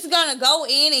 So you just gonna go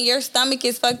in and your stomach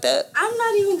is fucked up? I'm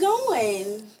not even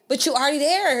going. But you already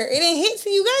there. It didn't hit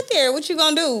till you got there. What you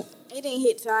gonna do? It didn't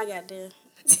hit till I got there.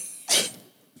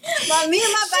 But me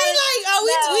and my She body, like, oh,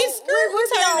 we screwed. We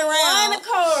turned around. One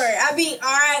accord. I be,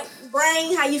 all right,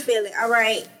 brain, how you feeling? All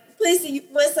right, pussy,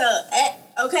 what's up?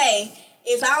 Okay,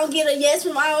 if I don't get a yes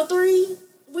from all three,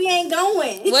 we ain't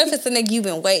going. What if it's a nigga you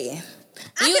been waiting?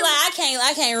 I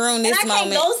can't ruin this and I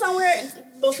moment. can't go somewhere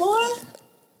before?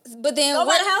 But then Go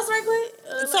by the house right quick?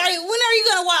 Sorry, when are you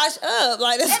gonna wash up?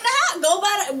 Like this? At the house. Go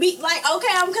by the, be like,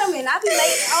 okay, I'm coming. I be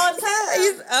late all the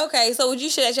time. Okay, so would you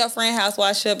should at your friend's house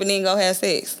wash up and then go have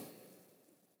sex?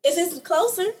 If it's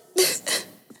closer.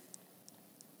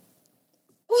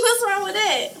 What's wrong with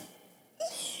that?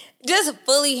 Just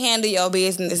fully handle your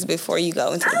business before you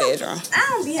go into the bedroom. I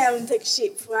don't be having to take a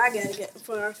shit before I gotta get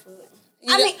for our food.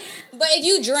 But if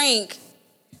you drink,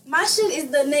 my shit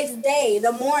is the next day,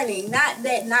 the morning, not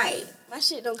that night. My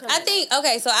shit don't come. I think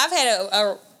okay. So I've had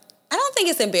a I don't think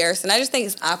it's embarrassing. I just think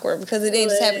it's awkward because it didn't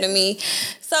just happen to me.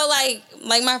 So like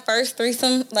my first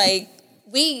threesome, like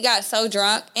we got so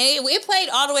drunk and it played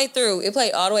all the way through. It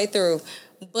played all the way through,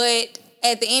 but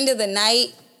at the end of the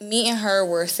night, me and her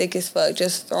were sick as fuck,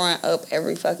 just throwing up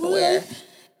every fucking where.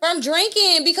 From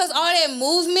drinking, because all that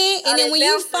movement, and then when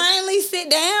you finally sit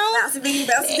down, and you've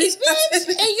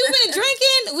been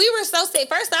drinking, we were so sick.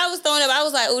 First I was throwing up, I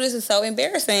was like, oh, this is so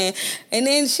embarrassing. And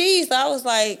then so I was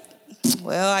like,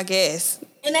 well, I guess.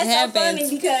 And that's so funny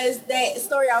because that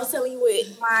story I was telling you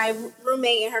with my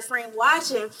roommate and her friend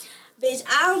watching, bitch,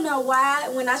 I don't know why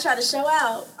when I tried to show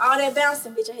out, all that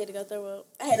bouncing, bitch, I had to go throw up.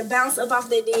 I had to bounce up off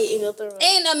that dick and go throw up.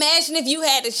 And imagine if you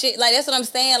had the shit, like, that's what I'm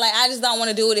saying. Like, I just don't want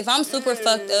to do it. If I'm super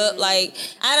fucked up, like,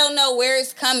 I don't know where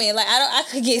it's coming. Like, I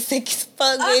could get sick as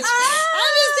fuck, bitch. I'm just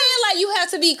saying, like, you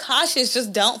have to be cautious.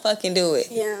 Just don't fucking do it.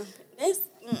 Yeah. That's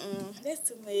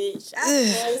too much. I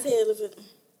know it's hell of it.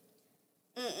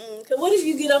 Because what if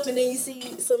you get up and then you see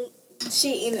some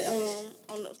shit in the,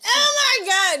 on the... Oh my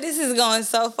God, this is going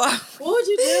so far. What would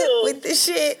you do? With this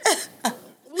shit. What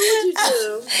would you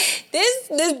do?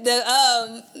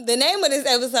 The name of this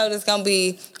episode is gonna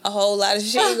be a whole lot of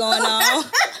shit going on. What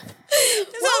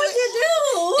would you do?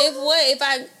 If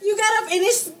I you got up and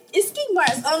it's ski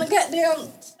marks on the goddamn. and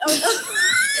what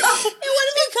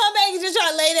if you come back and just try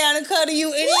to lay down and cuddle you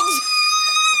and it?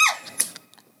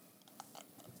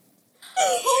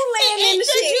 Who laying in the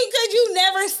shit? Because you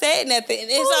never said nothing.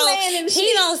 And Who laying in the shit?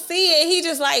 He don't see it. He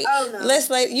just like,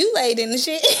 you laid in the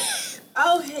shit.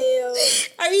 Oh, hell.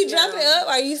 Are you jumping up?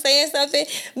 Are you saying something?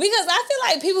 Because I feel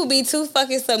like people be too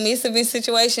fucking submissive in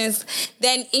situations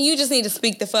that you just need to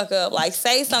speak the fuck up. Like,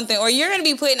 say something or you're going to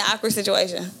be put in an awkward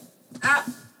situation.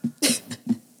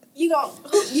 You gonna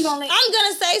let... I'm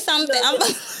going to say something.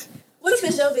 What if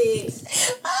it's your bed?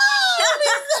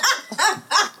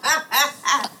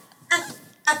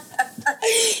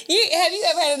 Have you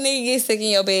ever had a nigga get sick in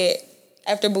your bed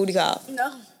after booty call?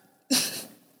 No.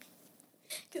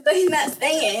 Because he's not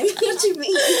staying. What you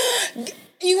mean?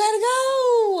 You gotta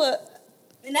go.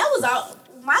 And that was all.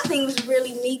 My thing was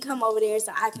really me come over there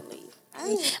so I can leave.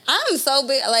 I'm so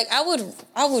big. Like, I would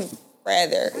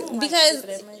rather. Because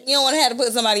you don't want to have to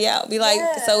put somebody out. Be like,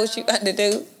 so what you got to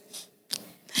do?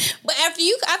 But I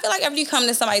feel like after you come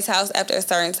to somebody's house after a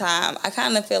certain time, I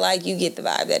kind of feel like you get the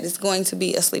vibe that it's going to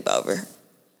be a sleepover.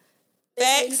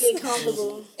 Facts. You get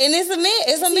comfortable. And it's a man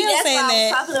saying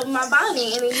that. That's why I was popping up my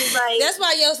body, and he's like, that's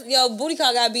why your booty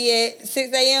call gotta be at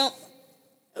 6 a.m.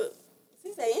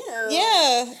 6 a.m.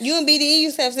 Yeah, you and BDE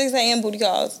used to have 6 a.m. booty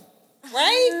calls,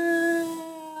 right?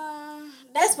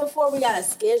 That's before we got a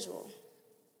schedule.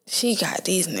 She got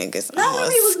these niggas no,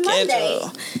 on it was schedule.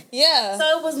 Monday. Yeah.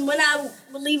 So it was when I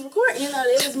would leave recording.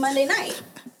 It was Monday night.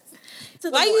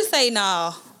 Why you say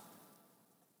no?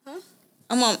 Huh?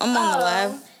 I'm on the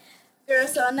live. Girl,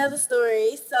 so another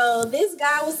story. So this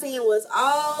guy was saying was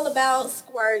all about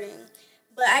squirting.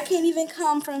 But I can't even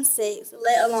come from sex,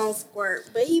 let alone squirt.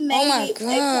 But he made it a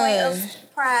point of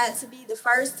pride to be the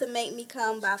first to make me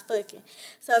come by fucking.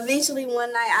 So eventually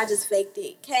one night I just faked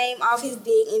it. Came off his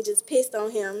dick and just pissed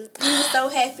on him. He was so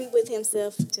happy with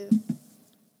himself too.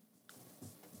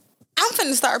 I'm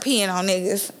finna start peeing on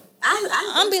niggas.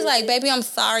 I'm be like, baby, I'm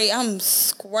sorry. I'm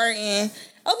squirting.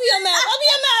 Open your mouth. Open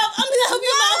your mouth.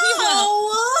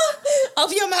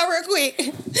 Open your mouth real quick.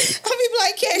 I'll be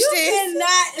I catch You this?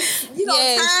 cannot. You gonna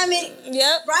Yes. time it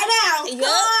Yep. right now. Yep.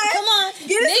 Come on.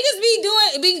 Get it. Niggas be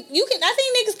doing. You can. I think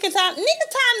niggas can time. Niggas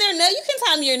time their nut. You can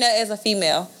time your nut as a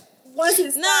female. Once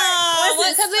it starts. No,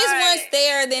 because it's once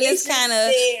there, then it's It's kind of.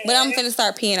 just there. But I'm finna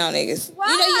start peeing on niggas. You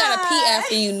know you gotta pee Why?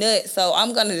 after you nut, so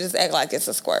I'm gonna just act like it's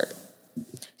a squirt.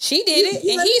 She did it, you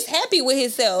and must- he's happy with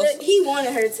himself. He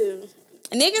wanted her to.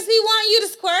 Niggas be wanting you to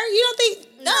squirt. You don't think?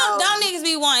 No. Don't niggas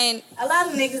be wanting? A lot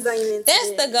of niggas ain't into That's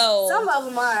it. the goal. Some of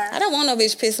them are. I don't want no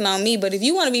bitch pissing on me, but if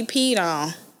you want to be peed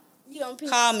on, You gonna pee?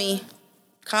 call me.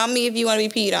 Call me if you want to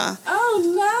be peed on.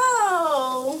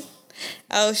 Oh no.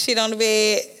 Oh, shit on the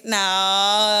bed. No.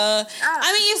 I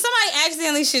mean, if somebody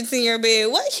accidentally shits in your bed,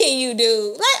 what can you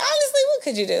do? Like, honestly, what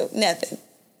could you do? Nothing.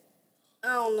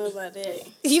 I don't know about that.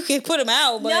 You can put them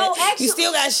out, but No, actually- you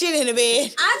still got shit in the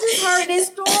bed. I just heard this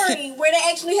story where that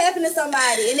actually happened to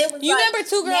somebody, and it was. You like, remember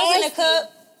two girls in a nasty.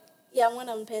 cup? Yeah, one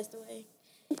of them passed away.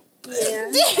 Yeah.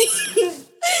 Damn,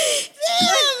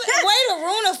 way to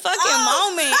ruin a fucking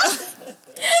moment.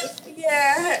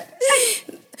 Yeah.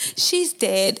 She's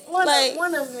dead. One like,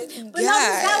 of them. But no, this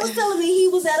God. guy was telling me he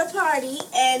was at a party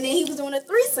and then he was doing a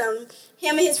threesome.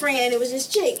 Him and his friend, and it was this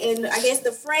chick. And I guess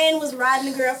the friend was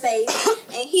riding the girl face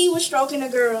and he was stroking the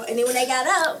girl. And then when they got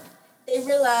up, they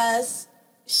realized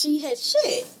she had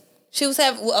shit. She was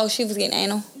having. Oh, she was getting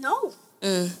anal. No.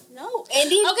 Mm. No.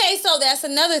 And then Okay, so that's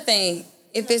another thing.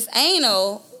 If it's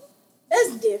anal,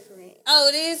 that's different. oh,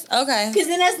 it is. Okay. Because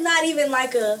then that's not even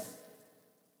like a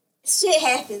shit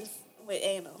happens with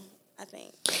anal, I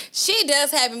think. Shit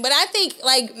does happen, but I think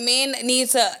like men need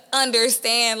to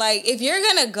understand like if you're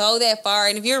gonna go that far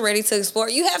and if you're ready to explore,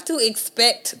 you have to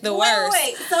expect the worst.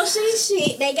 Wait. So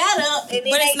they got up and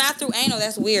then But it's not through anal.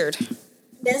 That's weird.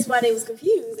 That's why they was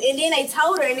confused. And then they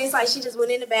told her, and it's like she just went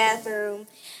in the bathroom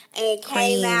and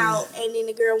came Queen. out, and then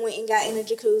the girl went and got in the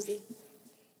jacuzzi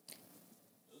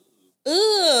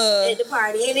Ugh. at the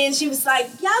party. And then she was like,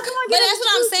 y'all come on, But get in that's the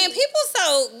what I'm jacuzzi. saying. People,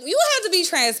 so you have to be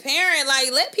transparent.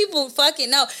 Like, let people fucking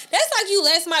know. That's like you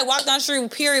let somebody walk down the street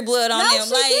with period blood on No, them.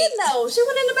 she Like, didn't know. She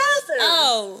went in the bathroom.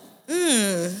 oh,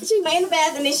 She went in the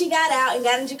bathroom, and then she got out and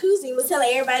got in the jacuzzi and was telling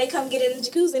everybody to come get in the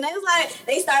jacuzzi. And they was like,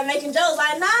 they started making jokes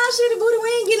like, nah, shitty booty, we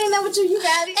ain't getting in there with you. You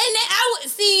got it. And then I would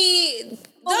see.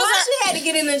 But why she had to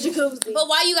get in the jacuzzi? But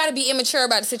why you gotta be immature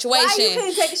about the situation? Why you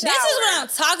couldn't take a This shower? is what I'm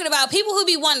talking about. People who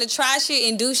be wanting to try shit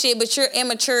and do shit, but you're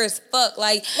immature as fuck.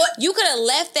 Like, What? you could have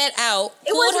left that out,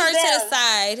 It pulled wasn't her to them. the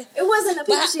side. It wasn't the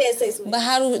people But- she had sex with. But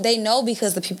how do they know?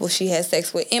 Because the people she had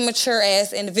sex with, immature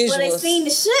ass individuals. Well, they seen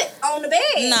the shit on the bed.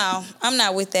 No, I'm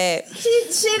not with that. She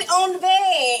shit on the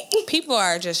bed. People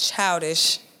are just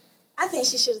childish. I think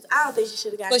she should. I don't think she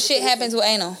should have got. But shit happens with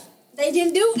anal. They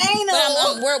didn't do anal.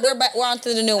 But we're on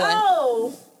to the new one.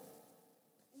 Oh.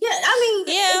 Yeah, I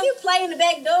mean, Yeah. if you play in the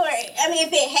back door, I mean,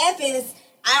 if it happens,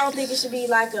 I don't think it should be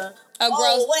like a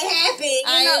gross. what happened? You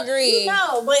I know, agree. You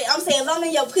know, but I'm saying if I'm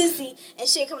in your pussy and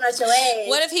shit coming out your ass,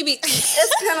 What if he be?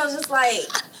 it's kind of just like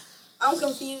I'm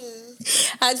confused.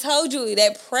 I told you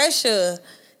that pressure.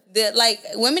 That like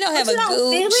women don't have But a you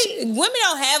don't feel gooch. it? Women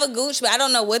don't have a gooch, but I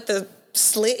don't know what the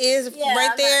slit is Yeah,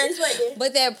 right I'm there. not- it's right there.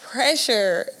 But that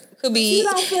pressure could be. You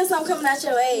don't feel something coming out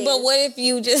your ass. But what if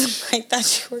you just like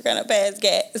thought you were gonna pass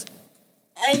gas?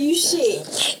 And you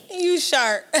shit. You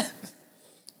sharp.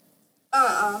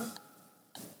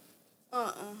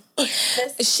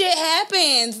 That's, Shit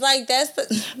happens. Like that's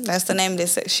the name of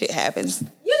this shit happens.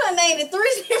 you done named it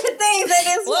 3 different things at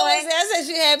this What was point. that? I said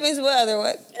shit happens. What other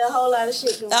what? A whole lot of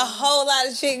shit going A on. whole lot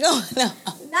of shit going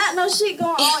on. Not no shit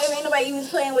going on if ain't nobody even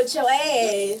playing with your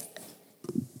ass.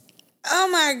 Oh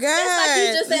my god. It's like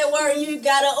you just said word and you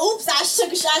got a oops, I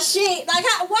shook a shot shit. Like,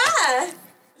 why?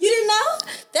 You didn't know?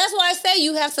 That's why I say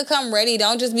you have to come ready.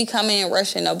 Don't just be coming and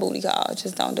rushing a booty call.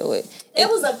 Just don't do it. It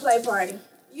was a play party.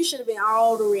 You should have been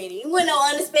all ready. It wasn't no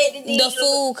unexpected thing. The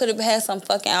food could have had some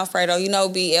fucking Alfredo. You know,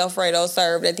 be Alfredo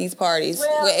served at these parties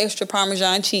Well, with extra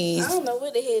Parmesan cheese. I don't know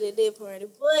what they had at that party,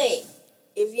 but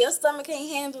if your stomach can't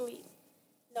handle it,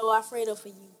 no Alfredo for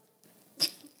you.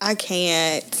 I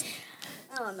can't.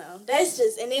 I don't know. That's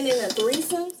just, and then in a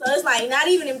threesome, so it's like not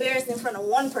even embarrassed in front of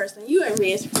one person. You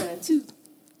embarrassed in front of two.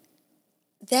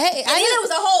 That And then it was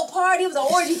a whole party. It was an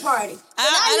orgy party. So now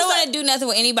I you don't got want to do nothing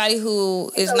with anybody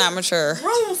who is a not mature.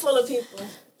 room full of people.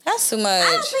 That's too I much.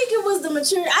 don't think it was the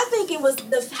mature. I think it was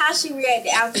the how she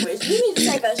reacted afterwards. You need to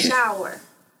take a shower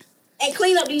and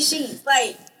clean up these sheets.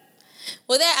 Like,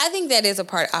 Well, I think that is a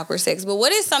part of awkward sex. But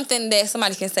what is something that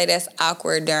somebody can say that's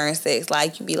awkward during sex?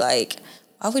 Like, you be like,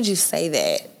 why would you say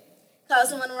that? call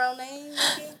someone the wrong name.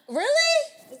 Maybe? Really?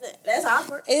 That's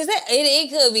awkward. Is that it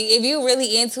could be. If you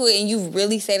really into it and you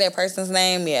really say that person's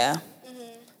name, yeah.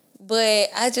 Mm-hmm. But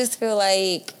I just feel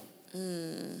like, I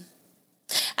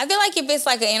feel like if it's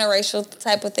like an interracial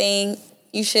type of thing,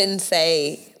 you shouldn't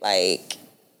say like.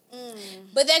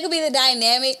 But that could be the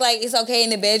dynamic. Like it's okay in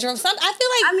the bedroom. I feel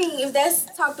like. I mean, if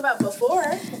that's talked about before,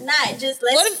 not just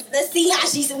let's see how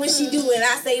what she do when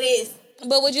I say this.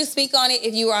 But would you speak on it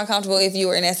if you were uncomfortable if you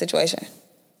were in that situation,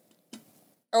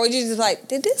 or would you just like,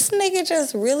 did this nigga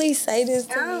just really say this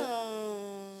to me?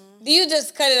 Do you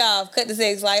just cut it off, cut the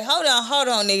sex? Like, hold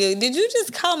on, nigga. Did you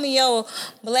just call me your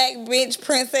black bitch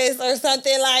princess or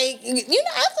something? Like, I feel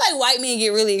like white men get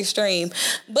really extreme.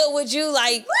 But would you,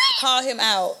 like, call him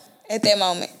out at that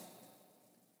moment?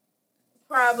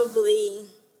 Probably.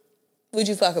 Would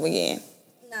you fuck him again?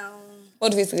 No.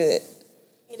 What if it's good?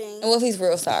 It ain't. And what if he's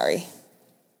real sorry?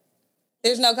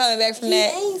 There's no coming back from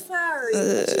that? He ain't sorry.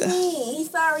 What you mean?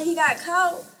 He's sorry he got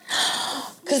caught.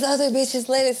 Because other bitches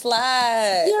let it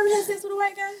slide. You ever had sex with a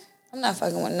white guy? I'm not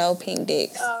fucking with no pink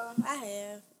dicks. I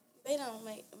have. They don't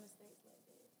make a mistake like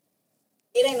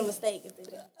that. It ain't a mistake if they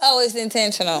do. Oh, it's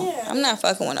intentional. Yeah. I'm not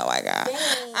fucking with no white guy.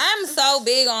 Dang. I'm so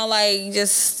big on, like,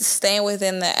 just staying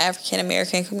within the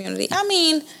African-American community. I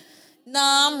mean, no,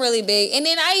 I'm really big. And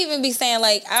then I even be saying,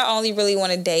 like, I only really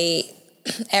want to date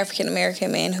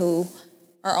African-American men who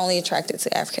are only attracted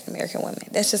to African-American women.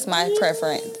 That's just my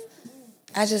preference.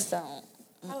 I just don't.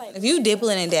 If you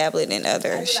dibbling and dabbling in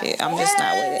other shit, I'm just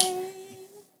not with it.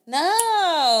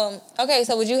 No. Okay,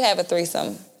 so would you have a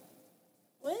threesome?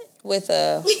 What? With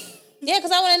a... Yeah,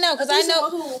 because I want to know. Because I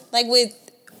know, like,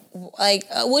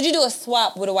 would you do a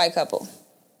swap with a white couple?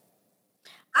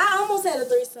 I almost had a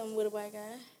threesome with a white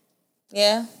guy.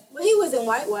 Yeah? But he wasn't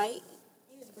white.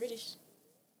 He was British.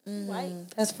 White.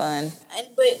 That's fun.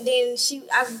 But then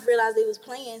I realized they was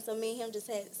playing, so me and him just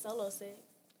had solo sex.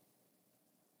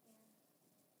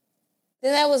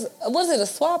 Then was it a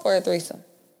swap or a threesome?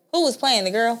 Who was playing,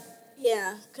 the girl?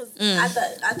 Yeah, because I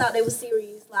thought they was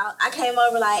serious. Like, I came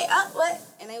over like, oh, what?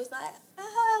 And they was like,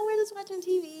 we're just watching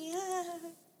TV.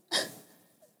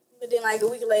 But then like a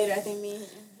week later, I think me and him,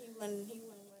 he won.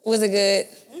 Was it good?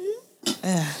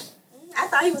 I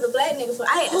thought he was a black nigga, so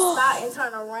I had to stop and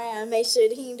turn around, make sure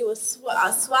that he didn't do a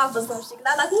swap or some shit. Cause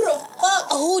I was like,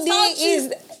 who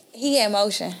the fuck? He had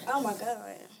motion. Oh my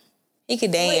God. He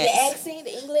could dance. With the accent,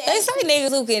 the English They accent. say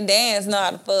niggas who can dance know how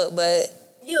to fuck, but...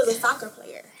 He was a soccer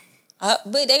player.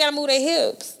 But they gotta move their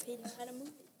hips. He know how to move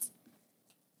it.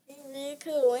 He real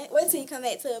cool. Wait till he come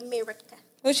back to America.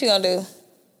 What you gonna do?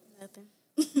 Nothing.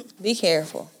 Be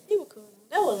careful. He was cool.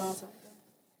 That was a long time ago.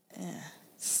 Yeah.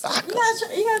 Soccer.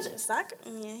 You got soccer?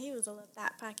 Yeah, he was a little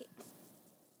thought pocket.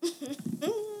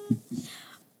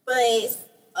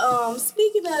 But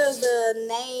speaking of the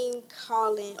name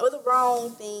calling or the wrong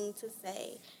thing to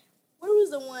say, where was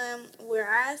the one where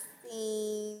I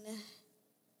seen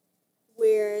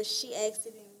where she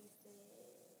accidentally said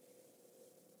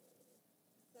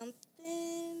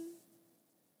something?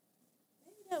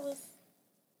 Maybe that was.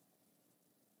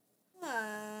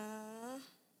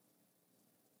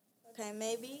 Okay,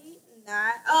 maybe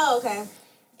not. Oh, okay.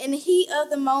 In the heat of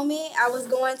the moment, I was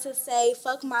going to say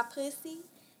 "fuck my pussy"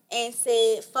 and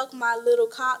said "fuck my little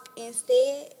cock"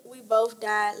 instead. We both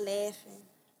died laughing.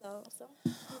 So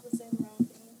people said the wrong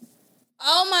thing.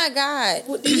 Oh my God.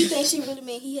 What, do you think she really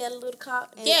meant he had a little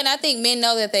cock? Yeah, and I think men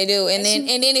know that they do. And then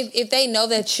if they know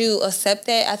that you accept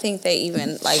that, I think they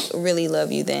even like really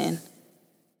love you then.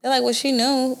 They're like, well, she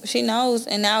knew. She knows.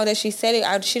 And now that she said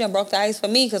it, she done broke the ice for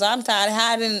me because I'm tired of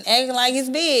hiding and acting like it's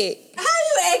big. How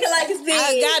you acting like it's big?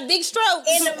 I got big strokes.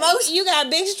 In the most. You got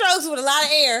big strokes with a lot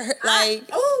of air.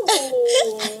 Like, Ooh.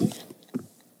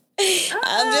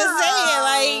 I'm just saying,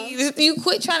 like, you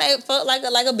quit trying to fuck like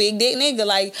a big dick nigga.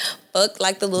 Like, fuck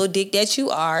like the little dick that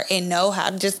you are and know how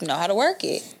to work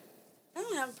it. I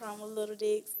don't have a problem with little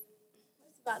dicks.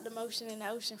 It's about the motion in the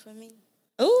ocean for me.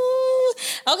 Ooh.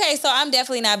 Okay, so I'm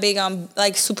definitely not big on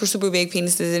like super, super big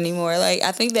penises anymore. Like,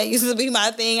 I think that used to be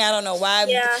my thing. I don't know why.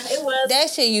 Yeah, it was. That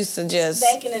shit used to just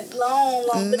Back in the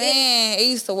long. Man, it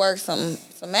used to work some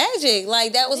magic.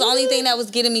 Like, that was the only thing that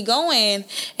was getting me going.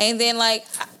 And then like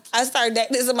I started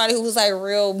dating somebody who was like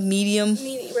real medium.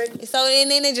 So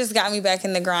and then it just got me back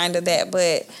in the grind of that.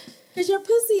 But cause your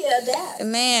pussy adapt.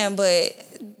 Man, but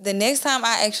the next time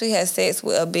I actually had sex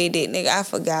with a big dick nigga, I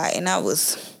forgot, and I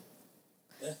was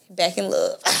back in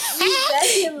love.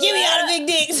 Give me all the big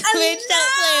dicks, bitch. Stop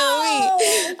playing with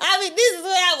me. I mean, this is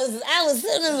what I was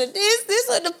sitting with this. This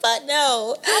what the fuck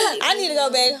no. I need to go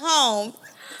back home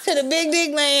to the big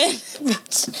dick man.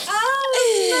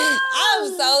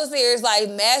 I'm so serious. Like,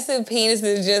 massive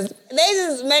penises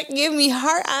give me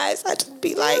heart eyes. I just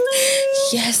be like,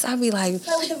 yes. I be like,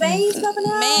 so with the veins popping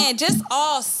out? Man, just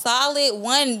all solid,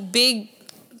 one big,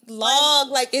 log,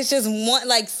 like it's just one,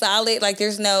 like solid, like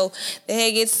there's no, the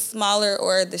head gets smaller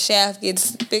or the shaft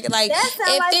gets bigger. Like That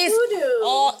sound like you do.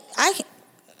 all,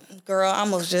 girl, I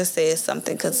almost just said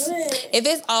something because if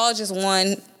it's all just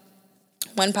one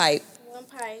pipe,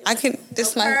 I can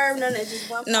this no my curve, none of that, just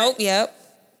one pipe. nope, yep,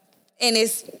 and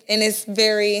it's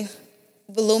very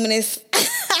voluminous.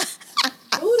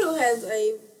 Voodoo has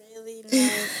a really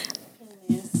nice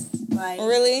penis, like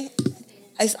Really,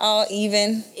 it's all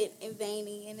even. and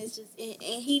veiny, and it's just and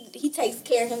he takes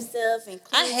care of himself and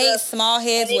I cleans hate up, small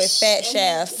heads and with it's- fat and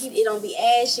shafts. It don't be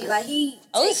ashy, like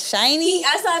Oh, it's shiny.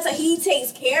 I saw it, he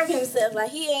takes care of himself, like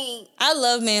he ain't. I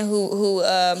love men who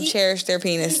cherish their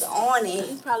penis. He's on it.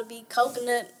 He probably be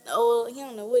coconut oil. He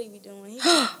don't know what he be doing.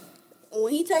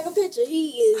 When he take a picture, he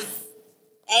is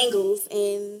angles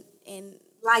and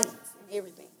lights and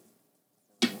everything.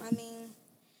 So, I mean,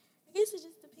 I guess it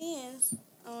just depends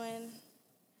on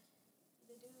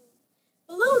the dude.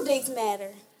 But little dicks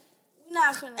matter. We're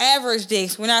not gonna. Average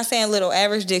dicks. We're not saying little.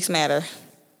 Average dicks matter.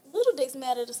 Little dicks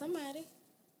matter to somebody.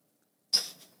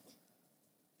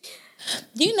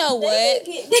 You know what?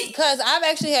 Because I've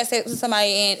actually had sex with somebody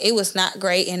and it was not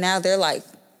great, and now they're like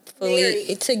fully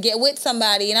Married. to get with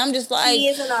somebody, and I'm just like,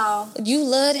 Kids and all. you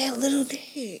love that little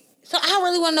dick. So I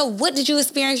really want to know, what did you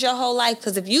experience your whole life?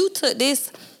 Because if you took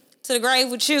this to the grave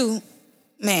with you,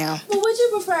 ma'am. But would you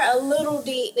prefer a little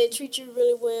dick that treats you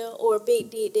really well, or a big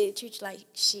dick that treats you like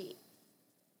shit?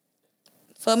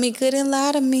 For me good and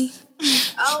lie to me.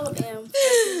 Oh, damn.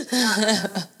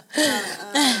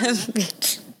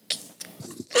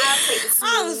 I'll take the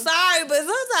I'm smooth. sorry, but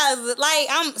sometimes,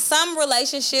 like, some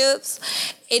relationships,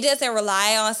 it doesn't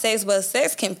rely on sex, but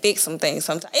sex can fix some things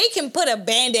sometimes. It can put a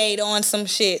Band-Aid on some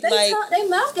shit. They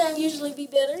mouth game usually be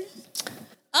better.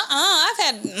 I've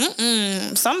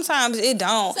had, sometimes it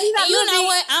don't. So you got And you little know dick.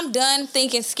 what? I'm done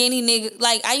thinking skinny niggas.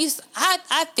 Like,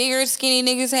 I figured skinny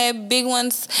niggas had big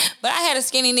ones, but I had a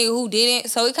skinny nigga who didn't,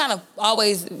 so it kind of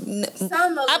always, Some of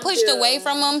I them pushed do. away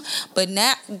from him, but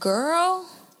now, girl,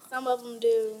 Some of them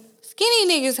do. skinny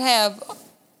niggas have,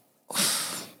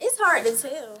 It's hard to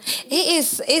tell.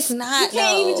 it's not, You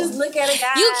can't even though. just look at a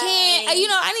guy. You can't. You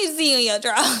know, I need to see you in your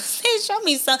drawers. Show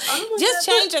me some. Oh my Just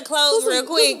God. change your clothes real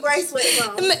quick. Put some bracelets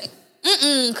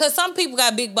on. Because some people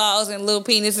got big balls and little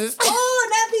penises. Oh,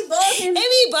 that be bugging. It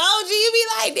be bulgy. You be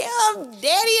like, damn,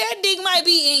 daddy, that dick might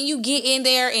be in. You get in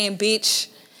there and, bitch,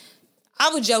 I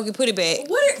was joking. Put it back.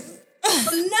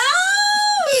 No!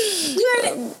 You heard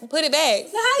it. Put it back.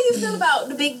 So how you feel about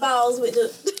the big balls with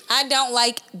the... I don't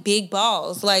like big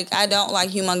balls. Like, I don't like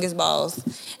humongous balls.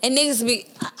 And niggas be...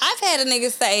 I've had a nigga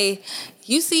say,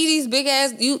 you see these big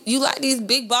ass... You like these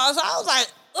big balls? So I was like,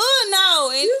 oh,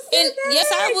 no. And, You said that?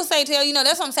 yes, I will say, tell you know,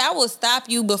 that's what I'm saying. I will stop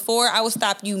you before. I will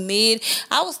stop you mid.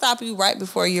 I will stop you right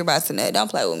before you're about to nut. Don't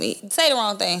play with me. Say the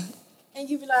wrong thing. And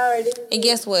you be like, all right, this is And it.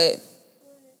 guess what?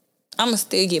 I'm going to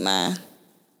still get mine.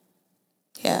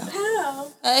 Yeah. How?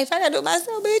 If I got to do it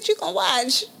myself, bitch, you gonna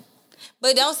watch.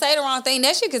 But don't say the wrong thing.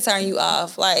 That shit could turn you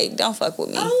off. Like, don't fuck with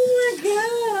me. Oh,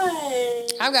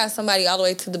 my God. I got somebody all the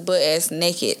way to the butt ass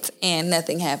naked and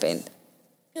nothing happened.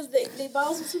 Because they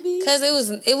balls were too big? Cause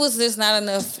it was just not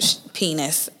enough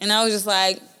penis. And I was just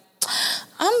like,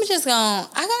 I'm just gonna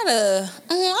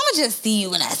just see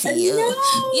you when I see you. No.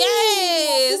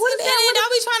 Yes. What And if then that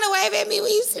don't be trying to wave at me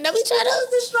when you see. Don't be trying to.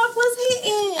 the stroke was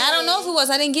hitting? I don't know if it was.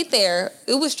 I didn't get there.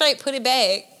 It was straight. Put it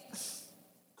back.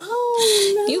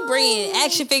 Oh, no. You bringing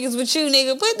action figures with you,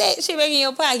 nigga. Put that shit back in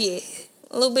your pocket.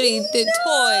 A little bitty the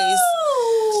toys.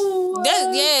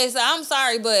 No. Yes, I'm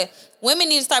sorry, but women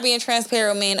need to start being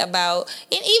transparent with men about,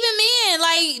 and even men,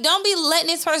 like, don't be letting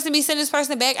this person be sending this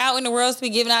person back out in the world to be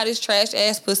giving out this trash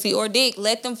ass pussy or dick.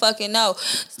 Let them fucking know.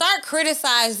 Start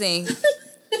criticizing.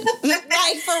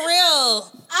 Like, for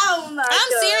real. Oh my I'm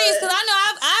God. serious because I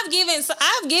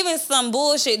know I've given some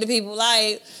bullshit to people.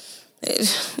 Like, it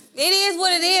is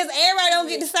what it is. Everybody don't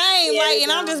get the same. Yeah, like, they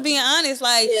and I'm don't. just being honest.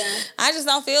 Like, Yeah. I just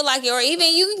don't feel like it. Or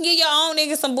even you can give your own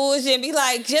nigga some bullshit and be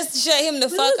like, just to shut him the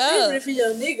But fuck it's different up. for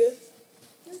your nigga.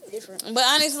 It's different. But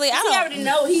honestly, I He don't. already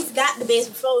know he's got the best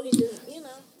before. He just,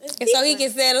 it's And so he different.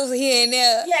 can settle here and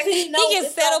there. Yeah, 'cause he know can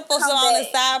it's settle gonna for some come on the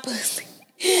back. side pussy.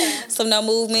 Some no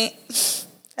movement.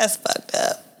 That's fucked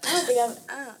up. I don't think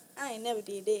I ain't never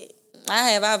did that. I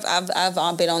have.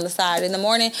 I've been on the side in the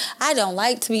morning. I don't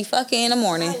like to be fucking in the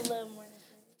morning. I love morning.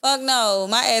 Fuck no.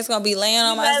 My ass gonna be laying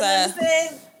on my You guys side.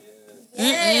 understand?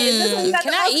 Yes, that's when you got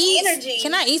Can the I most eat? energy.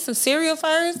 Can I eat some cereal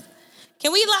first?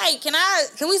 Can we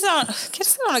sit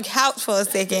on a couch for a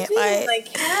second? Like,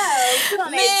 Like cow, put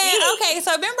on man, that dick. okay.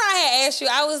 So remember I had asked you.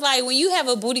 I was like, when you have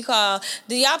a booty call,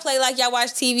 do y'all play like y'all watch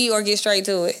TV or get straight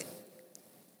to it?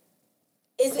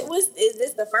 Is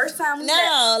this the first time?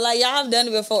 No, like y'all have done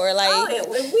it before. Like,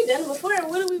 if we done it before,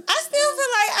 what do we? I still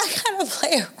feel like I kind of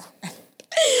play around.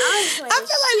 I feel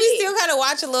like we still kind of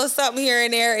watch a little something here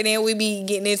and there, and then we be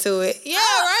getting into it. Yeah,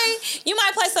 right? You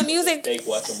might play some music. Fake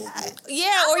watch a movie.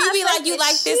 Yeah, or you be like, you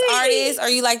like this artist, or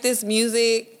you like this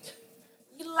music.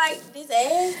 You like this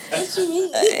ass? What you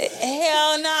mean?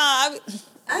 Hell no.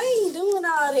 I ain't doing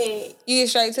all that. You get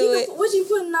straight to it? What you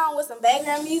putting on with some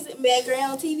background music,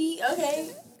 background TV?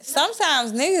 Okay.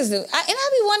 Sometimes niggas do. And I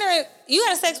be wondering, you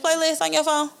got a sex playlist on your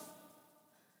phone?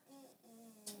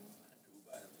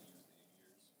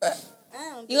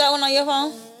 You got one on your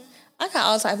phone? I got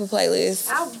all type of playlists.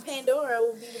 Pandora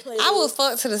would be the playlist. I would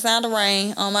fuck to the sound of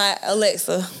rain on my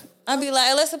Alexa. I'd be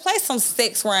like, Alexa, play some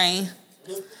sex rain.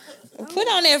 Put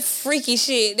on that freaky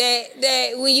shit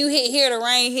that when you hear the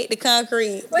rain hit the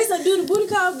concrete. Wait, so do the booty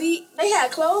call beat? They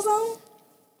had clothes on?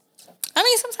 I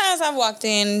mean, sometimes I've walked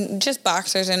in just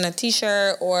boxers and a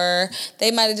t-shirt, or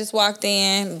they might have just walked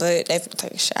in, but they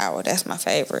take a shower. That's my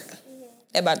favorite.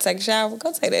 They about to take a shower?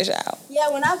 Go take that shower. Yeah,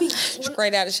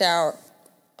 Straight out the shower.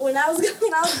 When I was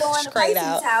going to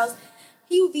Pisces' house,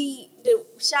 he would be the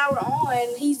shower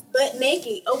on. He's butt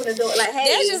naked. Open the door like, hey.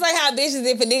 That's just like how bitches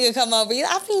if a nigga come over. You,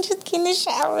 I think just get in the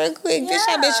shower real quick. Yeah. Bitch,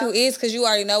 I bet you is because you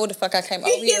already know what the fuck I came over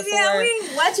here for. Yeah, we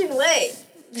ain't watching what.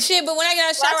 Shit, but when I get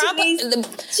out of the shower,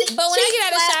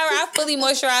 I fully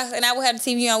moisturize and I will have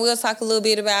the TV on. We'll talk a little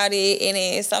bit about it, and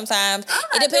then sometimes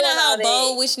it depends on how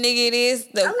bold which nigga it is.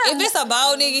 If it's a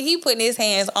bold nigga, he putting his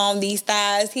hands on these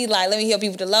thighs. He like, let me help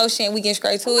you with the lotion. We get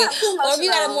straight to it. Or if you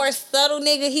got a more subtle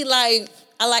nigga, he like,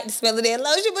 I like the smell of that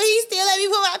lotion, but he still let me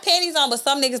put my panties on. But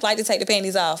some niggas like to take the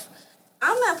panties off.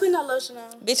 I'm not putting no lotion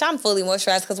on. Bitch, I'm fully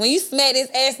moisturized because when you smack this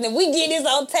ass and if we get this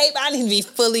on tape, I need to be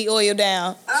fully oiled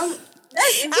down. I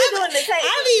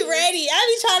be ready.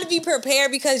 I be trying to be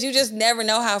prepared because you just never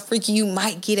know how freaky you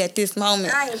might get at this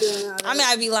moment. I ain't doing all that. I mean,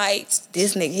 I be like,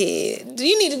 this nigga here. Do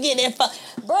you need to get that phone?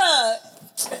 Bruh,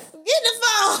 get the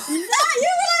phone. You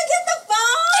gonna get the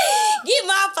phone? Get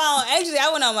my phone. Actually, I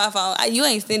went on my phone. You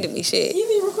ain't sending me shit. You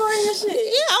be recording your shit?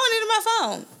 Yeah, I went into my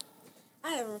phone.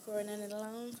 I haven't recorded none in a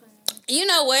long time. You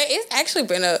know what? It's actually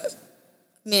been a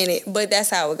minute, but that's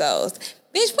how it goes.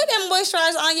 Bitch, put that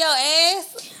moisturizer on your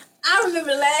ass. I remember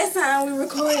the last time we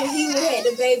recorded, he had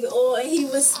the baby oil, and he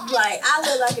was like, I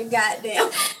look like a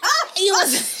goddamn. He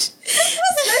was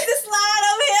let this slide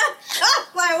over here.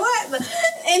 Like, what? But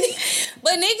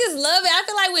niggas love it. I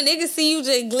feel like when niggas see you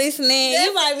just glistening,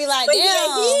 you might be like, damn.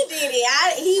 Yeah, he did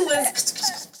it. He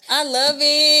was... I love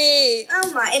it.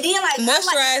 Oh my! And then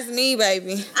moisturize me,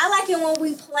 baby. I like it when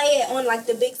we play it on like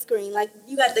the big screen. Like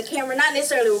you got the camera, not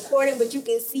necessarily recording, but you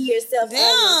can see yourself. Damn,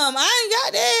 I ain't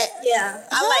got that. Yeah,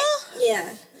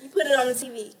 Yeah, you put it on the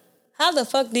TV. How the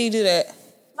fuck do you do that?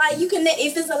 Like you connect,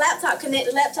 if it's a laptop, connect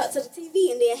the laptop to the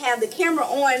TV, and then have the camera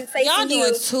on facing Y'all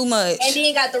doing you, too much. And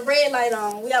then got the red light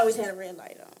on. We always had a red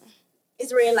light on.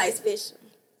 It's red light special.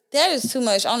 That is too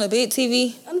much on the big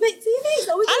TV. On the big TV,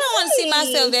 so we can I don't want to see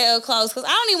myself that up close because I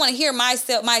don't even want to hear my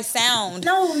sound.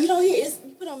 No, you don't hear it.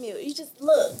 You put on mute. You just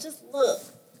look. And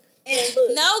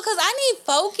look. No, because I need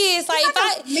focus. Like if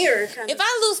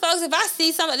I lose focus, if I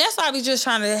see something, that's why I be just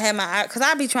trying to have my eye, because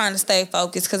I be trying to stay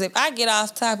focused. Because if I get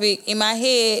off topic in my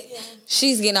head,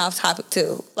 she's getting off topic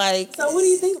too. Like, so what do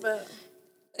you think about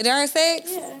during sex?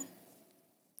 Yeah.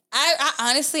 I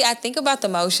honestly, I think about the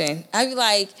motion. I be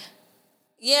like,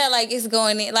 yeah, like it's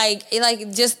going in, I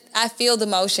feel the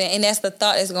motion, and that's the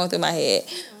thought that's going through my head.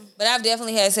 Mm-hmm. But I've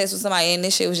definitely had sex with somebody, and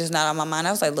this shit was just not on my mind.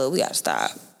 I was like, look, we gotta stop.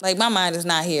 Like, my mind is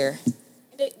not here.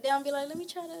 They don't be like, let me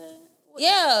try to...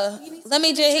 Yeah, let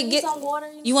me just get... some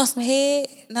water? You want some head?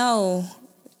 No.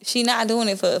 She not doing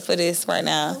it for this right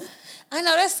now. Mm-hmm. I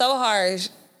know, that's so harsh.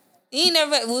 He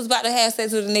never was about to have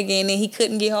sex with a nigga, and then he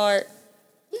couldn't get hard.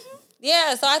 Mm-hmm.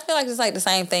 Yeah, so I feel like it's like the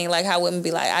same thing, like how women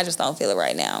be like, I just don't feel it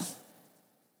right now.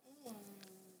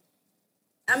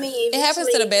 I mean, it happens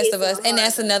to the best of us, and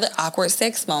that's another awkward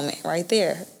sex moment right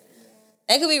there.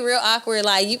 That could be real awkward.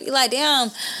 Like, you be like,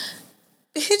 damn,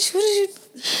 bitch,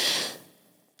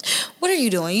 what are you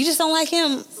doing? You just don't like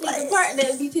him? See, the part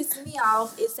that be pissing me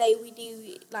off is say we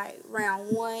do, like,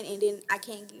 round 1, and then I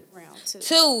can't get round 2.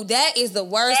 2, that is the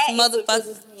worst motherfucker.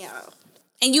 Pisses me off.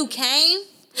 And you came?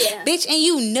 Yeah. Bitch, and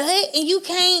you nut, and you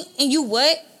can't, and you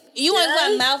what? You want to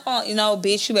put a mouth on,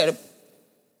 bitch, you better...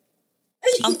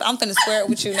 I'm finna swear it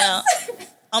with you now.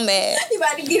 I'm mad. You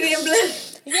about to get it in blood?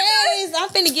 Yes, I'm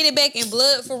finna get it back in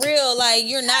blood for real. Like,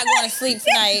 you're not going to sleep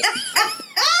tonight.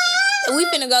 We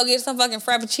finna go get some fucking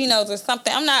frappuccinos or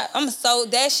something.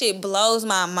 That shit blows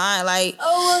my mind. Like,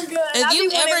 oh my God. If you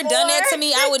ever done that to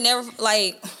me, I would never,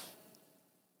 like,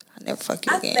 I'd never fuck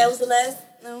you again. That was the last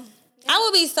No. I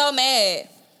would be so mad.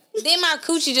 Then my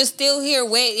coochie just still here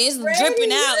wet. It's Right,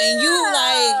 dripping out. And you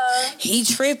yeah. like, he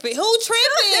tripping. Who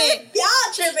tripping?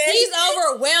 Y'all tripping. He's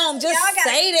overwhelmed. Just Y'all gotta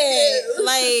say that. chill.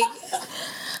 Like,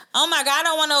 oh my God, I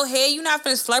don't want no head. You not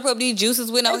finna slurp up these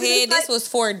juices with no It's head. like- This was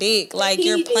for dick. Like, He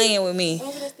you're did. playing with me.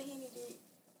 Maybe that's the Henny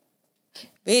dick.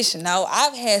 Bitch, no.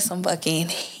 I've had some fucking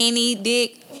Henny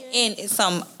dick and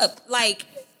some, like,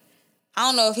 I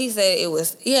don't know if he said it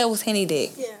was Henny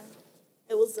dick. Yeah.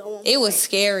 It was on. It was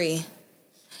scary.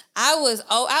 I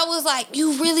was like,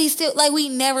 you really still, like, we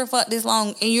never fucked this long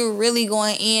and you're really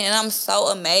going in, and I'm so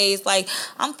amazed. Like,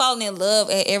 I'm falling in love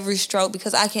at every stroke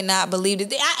because I cannot believe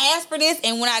it. I asked for this,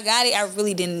 and when I got it, I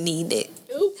really didn't need it.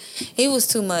 Oop. It was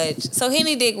too much. So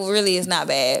Henny dick really is not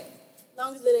bad. As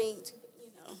long as it ain't,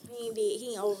 he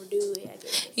ain't overdo it, I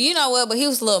guess. You know what? But he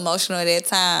was a little emotional at that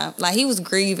time. Like, he was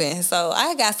grieving. So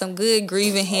I got some good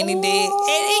grieving Henny dick. And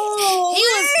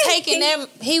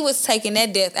he was taking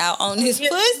that death out on his pussy. He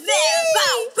was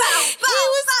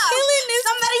killing this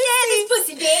Somebody had his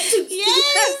pussy dead too.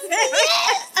 Yes.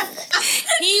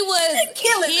 He was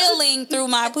killing through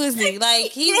my pussy.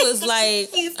 Like, he was like,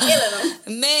 He's killing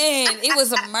him. man, it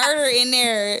was a murder in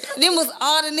there. Then was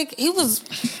all the nigga.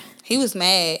 He was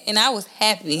mad, and I was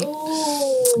happy.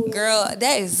 Ooh. Girl,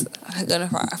 that is gonna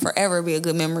forever be a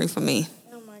good memory for me.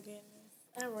 Oh my goodness.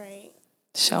 All right.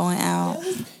 Showing out. It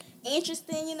was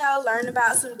interesting, learn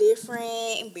about some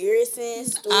different embarrassing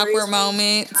stories. Awkward from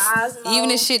moments. Cosmo. Even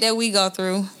the shit that we go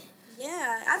through.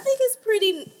 Yeah, I think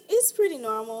it's pretty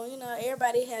normal.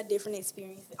 Everybody had different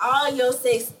experiences. All your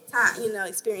sex time,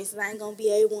 experiences ain't gonna be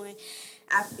A1.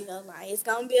 I feel like it's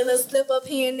gonna be a little slip up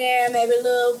here and there, maybe a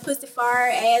little pussy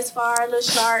fart, ass fart, a little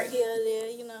shark here or there,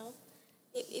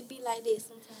 It be like this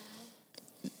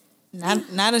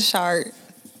sometimes. Not a shark.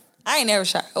 I ain't never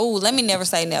shark. Oh, let me never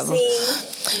say never.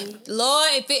 See? Lord,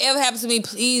 if it ever happens to me,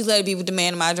 please let it be with the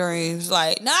man of my dreams.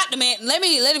 Like, not the man. Let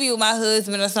it be with my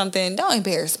husband or something. Don't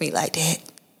embarrass me like that.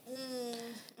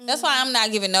 That's why I'm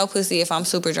not giving no pussy if I'm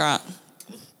super drunk.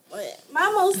 But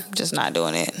Just not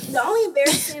doing it. the only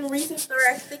embarrassing recent story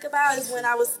I can think about is when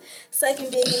I was sucking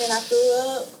dick and then I threw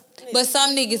up. But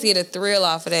some niggas get a thrill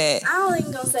off of that. I don't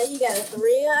even gonna say he got a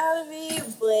thrill out of it,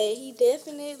 but he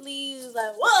definitely was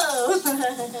like, whoa. And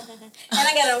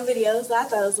I got it on video, so I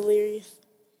thought it was hilarious.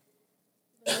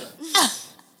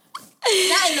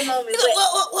 Not in the moment, but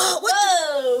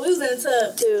whoa. We was in the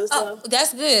tub too, so Oh,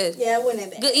 that's good. yeah, it wasn't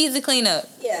that bad. Good, easy cleanup.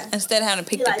 Yeah. Instead of having to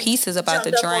pick He, the pieces about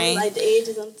the jumped up on, drain. like the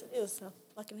edges on it was so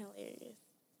fucking hilarious.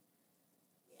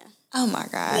 Oh my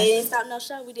God. They didn't stop no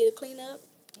show. We did a cleanup.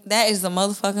 That is the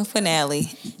motherfucking finale.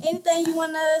 Anything you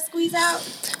wanna squeeze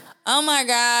out? Oh my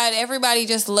God. Everybody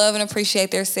just love and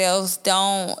appreciate themselves.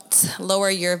 Don't lower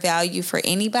your value for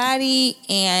anybody,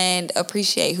 and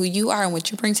appreciate who you are and what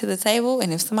you bring to the table.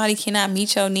 And if somebody cannot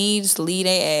meet your needs, leave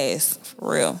their ass.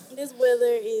 For real. This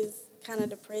weather is kind of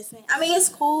depressing. I mean, it's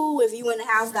cool if you in the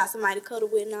house, got somebody to cuddle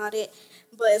with and all that.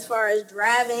 But as far as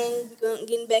driving,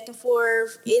 getting back and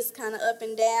forth, it's kind of up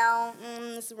and down.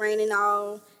 It's raining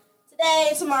all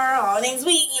today, tomorrow, all next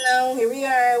week, Here we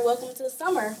are. Welcome to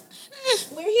summer.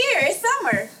 We're here. It's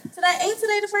summer. Ain't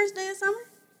today the first day of summer?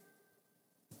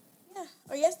 Yeah,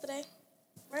 or yesterday,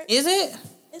 right? Is it?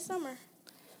 It's summer.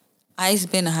 It's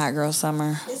been a hot girl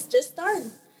summer. It's just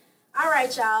starting. All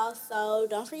right, y'all. So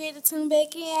don't forget to tune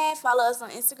back in. Follow us on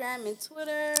Instagram and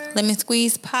Twitter. Lemon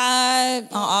Squeeze Pod on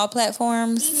all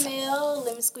platforms. Email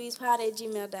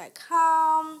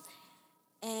lemonsqueezepod@gmail.com.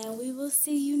 And we will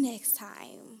see you next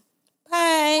time.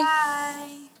 Bye.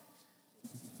 Bye.